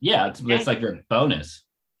know. Yeah, it's like a bonus.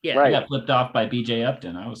 Yeah. Right. I got flipped off by BJ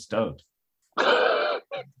Upton. I was stoked.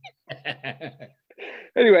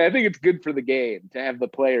 Anyway, I think it's good for the game to have the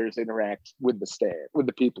players interact with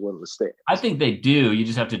the people in the stand. I think they do. You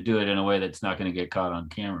just have to do it in a way that's not going to get caught on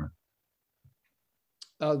camera.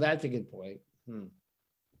 Oh, that's a good point.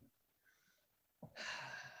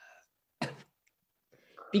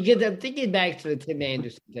 Because I'm thinking back to the Tim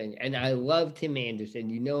Anderson thing, and I love Tim Anderson.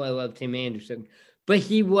 You know I love Tim Anderson, but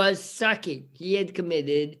he was sucking. He had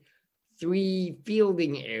committed 3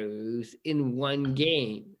 fielding errors in one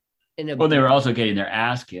game. Well, they were also getting their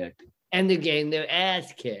ass kicked. And they're getting their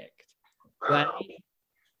ass kicked. Right?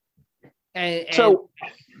 And so,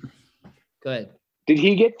 go ahead. Did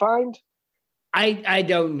he get fined? I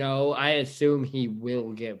don't know. I assume he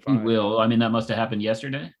will get fined. He will. I mean, that must have happened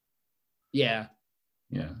yesterday. Yeah.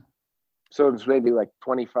 Yeah. So it's maybe like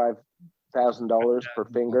 $25,000 per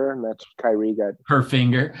finger, and that's Kyrie got per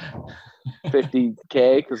finger.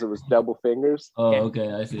 $50K because it was double fingers. Oh,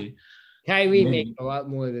 okay, I see. Kyrie makes a lot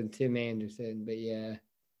more than Tim Anderson, but yeah.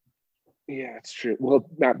 Yeah, it's true. Well,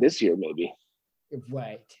 not this year, maybe.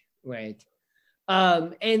 Right.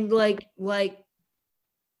 And like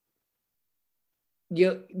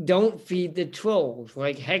you don't feed the trolls.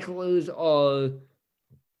 Like hecklers are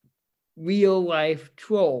real life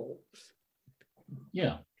trolls.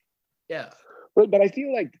 Yeah. But I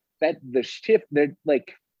feel like that the shift that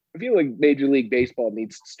like I feel like Major League Baseball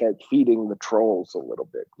needs to start feeding the trolls a little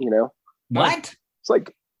bit, you know? What? It's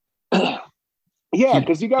like yeah,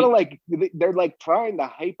 because you gotta like they're like trying to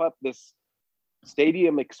hype up this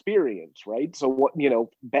stadium experience, right? So what, you know,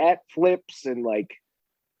 bat flips and like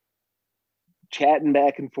chatting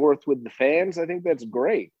back and forth with the fans, I think that's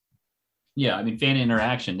great. Yeah, I mean, fan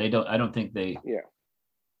interaction. I don't think they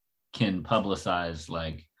can publicize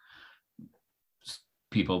like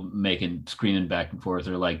people screaming back and forth,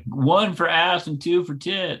 or like 1 for ass and 2 for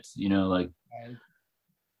tits, you know, like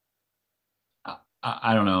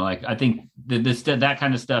I don't know. Like I think that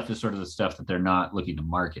kind of stuff is sort of the stuff that they're not looking to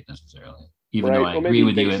market necessarily. Even though I agree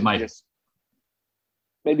with you, it might.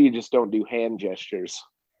 Maybe you just don't do hand gestures.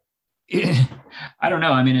 I don't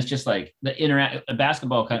know. I mean, it's just like the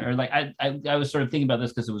basketball kind of, or like I was sort of thinking about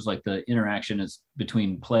this because it was like the interaction is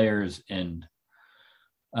between players and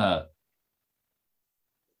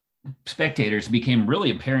spectators became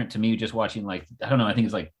really apparent to me just watching, like, I don't know, I think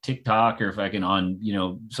it's like TikTok or fucking on, you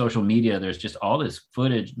know, social media. There's just all this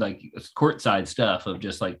footage, like courtside stuff of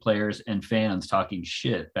just like players and fans talking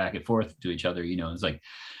shit back and forth to each other, you know. It's like,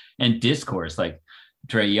 and discourse, like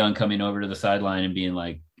Trae Young coming over to the sideline and being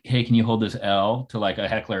like, hey, can you hold this L, to like a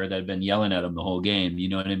heckler that had been yelling at him the whole game, you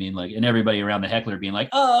know what I mean? Like, and everybody around the heckler being like,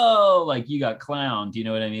 oh, like you got clowned, you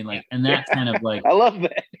know what I mean? Like, and that's kind of like, I love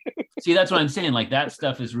that. See, that's what I'm saying. Like that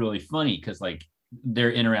stuff is really funny because like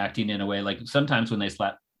they're interacting in a way, like sometimes when they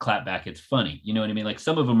clap back, it's funny. You know what I mean? Like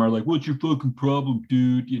some of them are like, what's your fucking problem,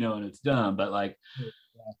 dude? You know, and it's dumb. But like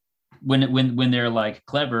when they're like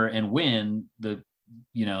clever and win, it's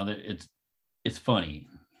funny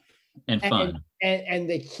and fun. And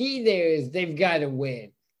the key there is they've got to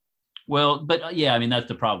win. Well, but yeah, I mean, that's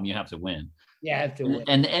the problem. You have to win. You have to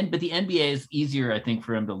win. But the NBA is easier, I think,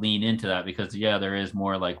 for him to lean into that because there is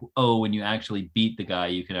more like, oh, when you actually beat the guy,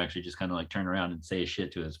 you can actually just kind of like turn around and say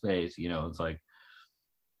shit to his face. It's like,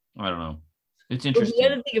 I don't know. It's interesting. Well,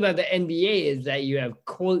 the other thing about the NBA is that you have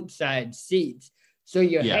courtside seats, so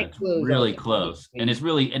your it's really close, and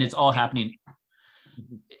it's all happening.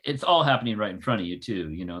 It's all happening right in front of you too.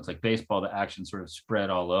 It's like baseball, the action sort of spread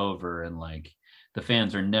all over, and like the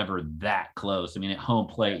fans are never that close. I mean, at home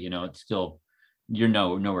plate, it's still you're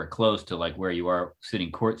nowhere close to like where you are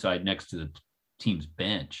sitting courtside next to the team's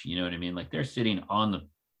bench. You know what I mean? Like they're sitting on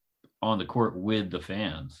the court with the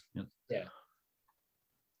fans.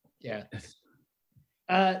 Yeah.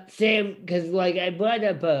 Sam, because like I brought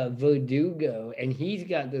up Verdugo, and he's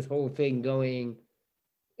got this whole thing going.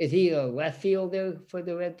 Is he a left fielder for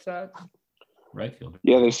the Red Sox? Right fielder.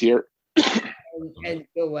 Yeah, this year. And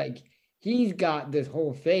so like he's got this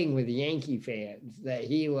whole thing with Yankee fans that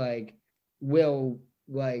he like will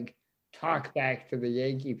like talk back to the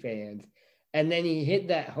Yankee fans. And then he hit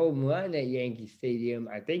that home run at Yankee Stadium.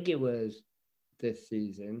 I think it was this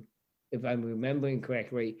season, if I'm remembering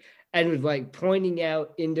correctly, and was like pointing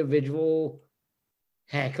out individual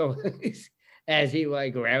hecklers as he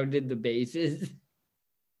like rounded the bases.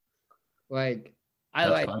 Like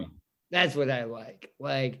that's what I like.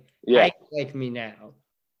 Like, yeah, like me now.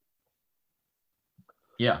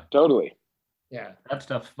 Yeah, totally. Yeah, that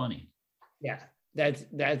stuff's funny. Yeah, that's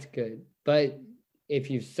good. But if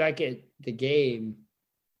you suck at the game,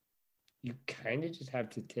 you kind of just have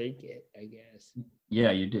to take it, I guess.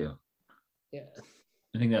 Yeah, you do. Yeah,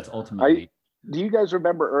 I think that's ultimately. Do you guys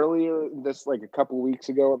remember earlier this, like a couple of weeks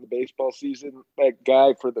ago in the baseball season, that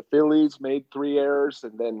guy for the Phillies made 3 errors,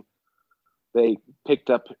 and then they picked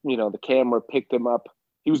up, the camera picked him up.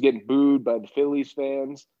 He was getting booed by the Phillies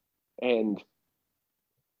fans, and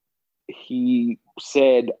he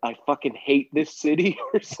said, "I fucking hate this city,"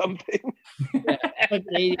 or something. Yeah,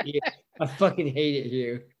 I fucking hate it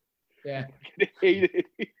here. Yeah. I hate it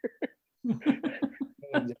here.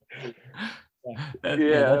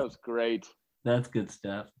 That was great. That's good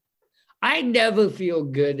stuff. I never feel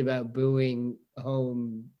good about booing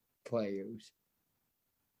home players.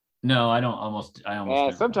 No, I don't. Almost.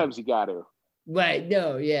 Sometimes you got to. Right?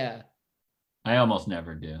 No, yeah. I almost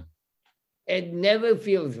never do. It never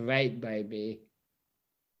feels right by me,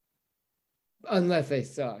 unless they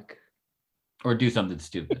suck or do something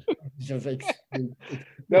stupid.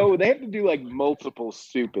 No, they have to do like multiple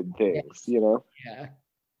stupid things, Yeah.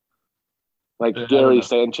 Like Gary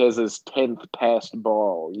Sanchez's 10th passed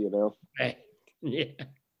ball, Right. Yeah.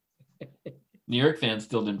 New York fans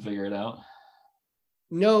still didn't figure it out.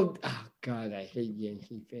 No, oh God, I hate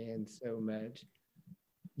Yankee fans so much.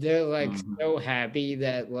 They're like so happy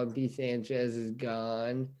that Lumpy Sanchez is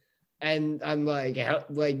gone. And I'm like,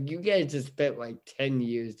 you guys just spent like 10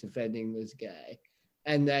 years defending this guy.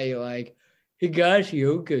 And now you're like,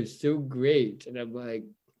 Higashioka's so great. And I'm like,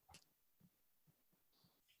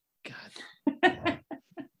 God.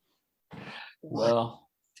 Well.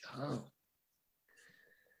 Oh.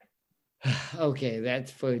 Okay,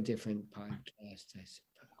 that's for a different podcast, I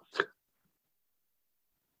suppose.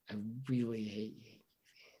 I really hate Yankee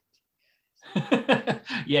fans.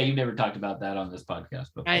 Yeah, you've never talked about that on this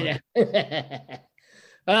podcast before. I know.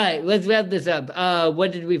 All right, let's wrap this up.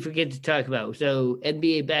 What did we forget to talk about? So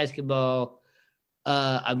NBA basketball.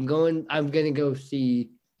 I'm gonna go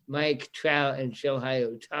see Mike Trout and Shohei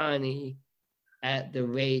Ohtani at the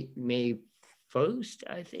rate May 1st,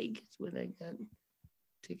 I think is when I got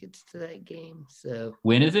tickets to that game. So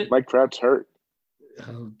when is it? Mike Trout's hurt.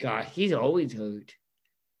 Oh God, he's always hurt.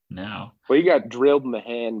 Now. Well, he got drilled in the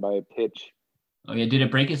hand by a pitch. Oh yeah, did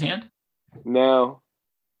it break his hand? No,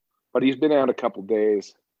 but he's been out a couple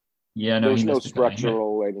days. Yeah, no, there's no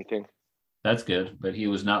structural anything. That's good, but he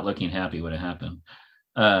was not looking happy when it happened.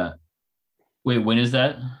 Wait, when is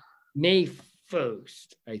that? May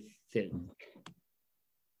 1st, I think.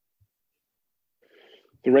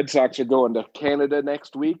 The Red Sox are going to Canada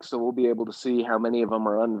next week, so we'll be able to see how many of them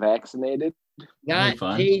are unvaccinated. Not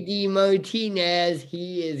JD Martinez.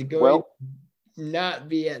 He is going to not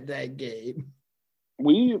be at that game.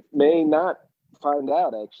 We may not find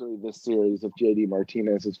out, actually, this series if JD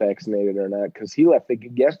Martinez is vaccinated or not, because he left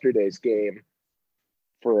yesterday's game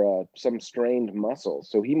for some strained muscle,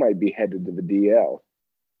 so he might be headed to the DL.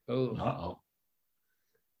 Oh. Uh-oh.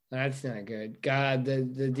 That's not good. God, the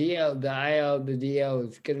DL, the IL, the DL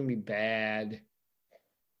is going to be bad.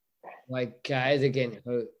 Like, guys are getting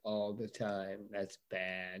hurt all the time. That's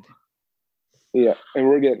bad. Yeah, and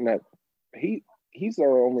we're getting that. He's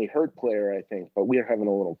our only hurt player, I think, but we're having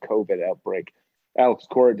a little COVID outbreak. Alex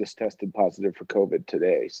Cora just tested positive for COVID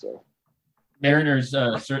today, so. Mariners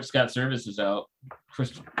Scott Service is out.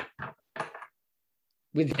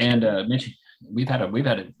 Mitch, we've had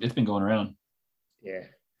it. It's been going around. Yeah.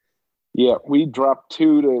 We dropped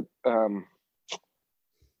 2 to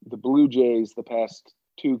the Blue Jays the past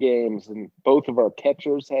 2 games, and both of our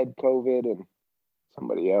catchers had COVID and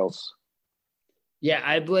somebody else. Yeah,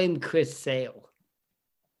 I blame Chris Sale.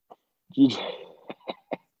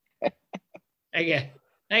 I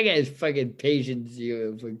got fucking patient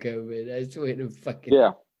zero for COVID. I swear to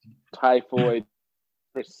fucking typhoid.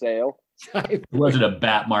 Chris Sale. Was it a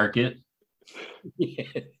bat market? Yeah.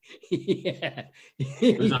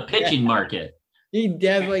 It was a pitching market. He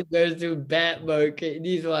definitely goes to a bat market and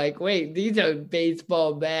he's like, wait, these are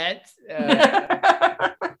baseball bats.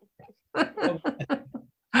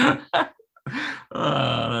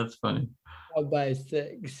 That's funny. I'll buy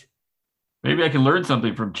 6. Maybe I can learn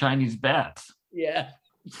something from Chinese bats. Yeah.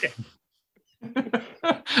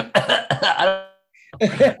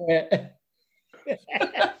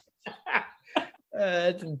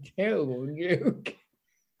 That's a terrible joke.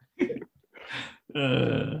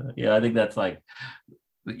 I think that's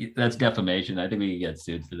defamation. I think we can get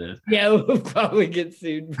sued for this. Yeah, we'll probably get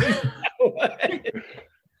sued for that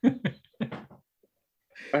one.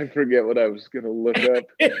 I forget what I was going to look up.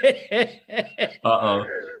 Uh-oh.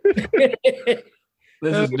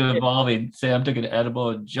 This is devolving. Sam took an edible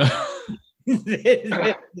and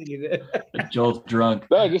Joel's drunk.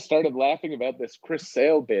 No, I just started laughing about this Chris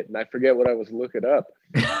Sale bit, and I forget what I was looking up.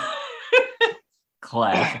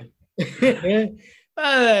 Classic. All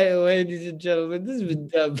right, ladies and gentlemen, this has been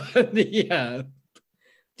done by the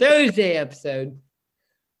Thursday episode.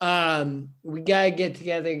 We gotta get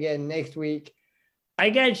together again next week. I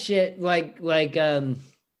got shit like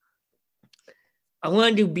I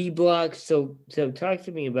want to do B blocks, so talk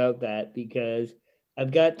to me about that because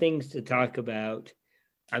I've got things to talk about.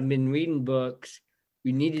 I've been reading books.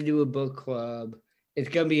 We need to do a book club. It's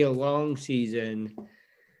gonna be a long season.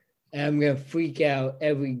 And I'm gonna freak out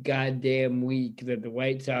every goddamn week that the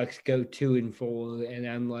White Sox go 2-4, and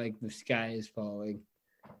I'm like, the sky is falling.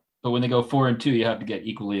 But when they go 4-2, you have to get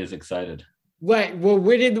equally as excited. Right. Well,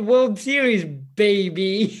 winning the World Series,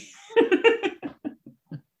 baby.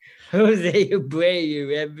 Jose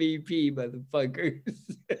Abreu, MVP, motherfuckers.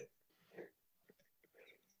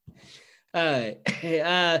 All right.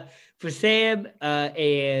 For Sam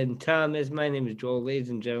and Thomas, my name is Joel, ladies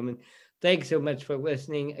and gentlemen. Thanks so much for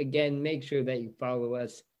listening. Again, make sure that you follow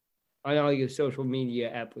us on all your social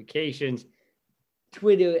media applications.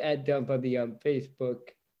 Twitter at Dump on the Ump,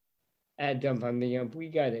 Facebook at Dump on the Ump. We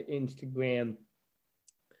got an Instagram.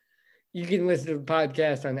 You can listen to the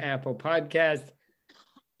podcast on Apple Podcasts,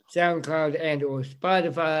 SoundCloud, and or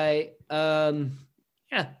Spotify.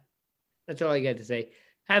 That's all I got to say.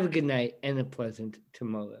 Have a good night and a pleasant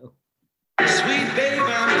tomorrow. Sweet babe,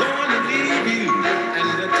 I'm going to leave you,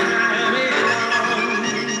 and the time is wrong.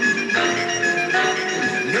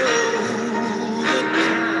 No, the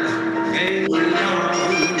time ain't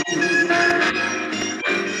wrong.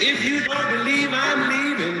 If you don't believe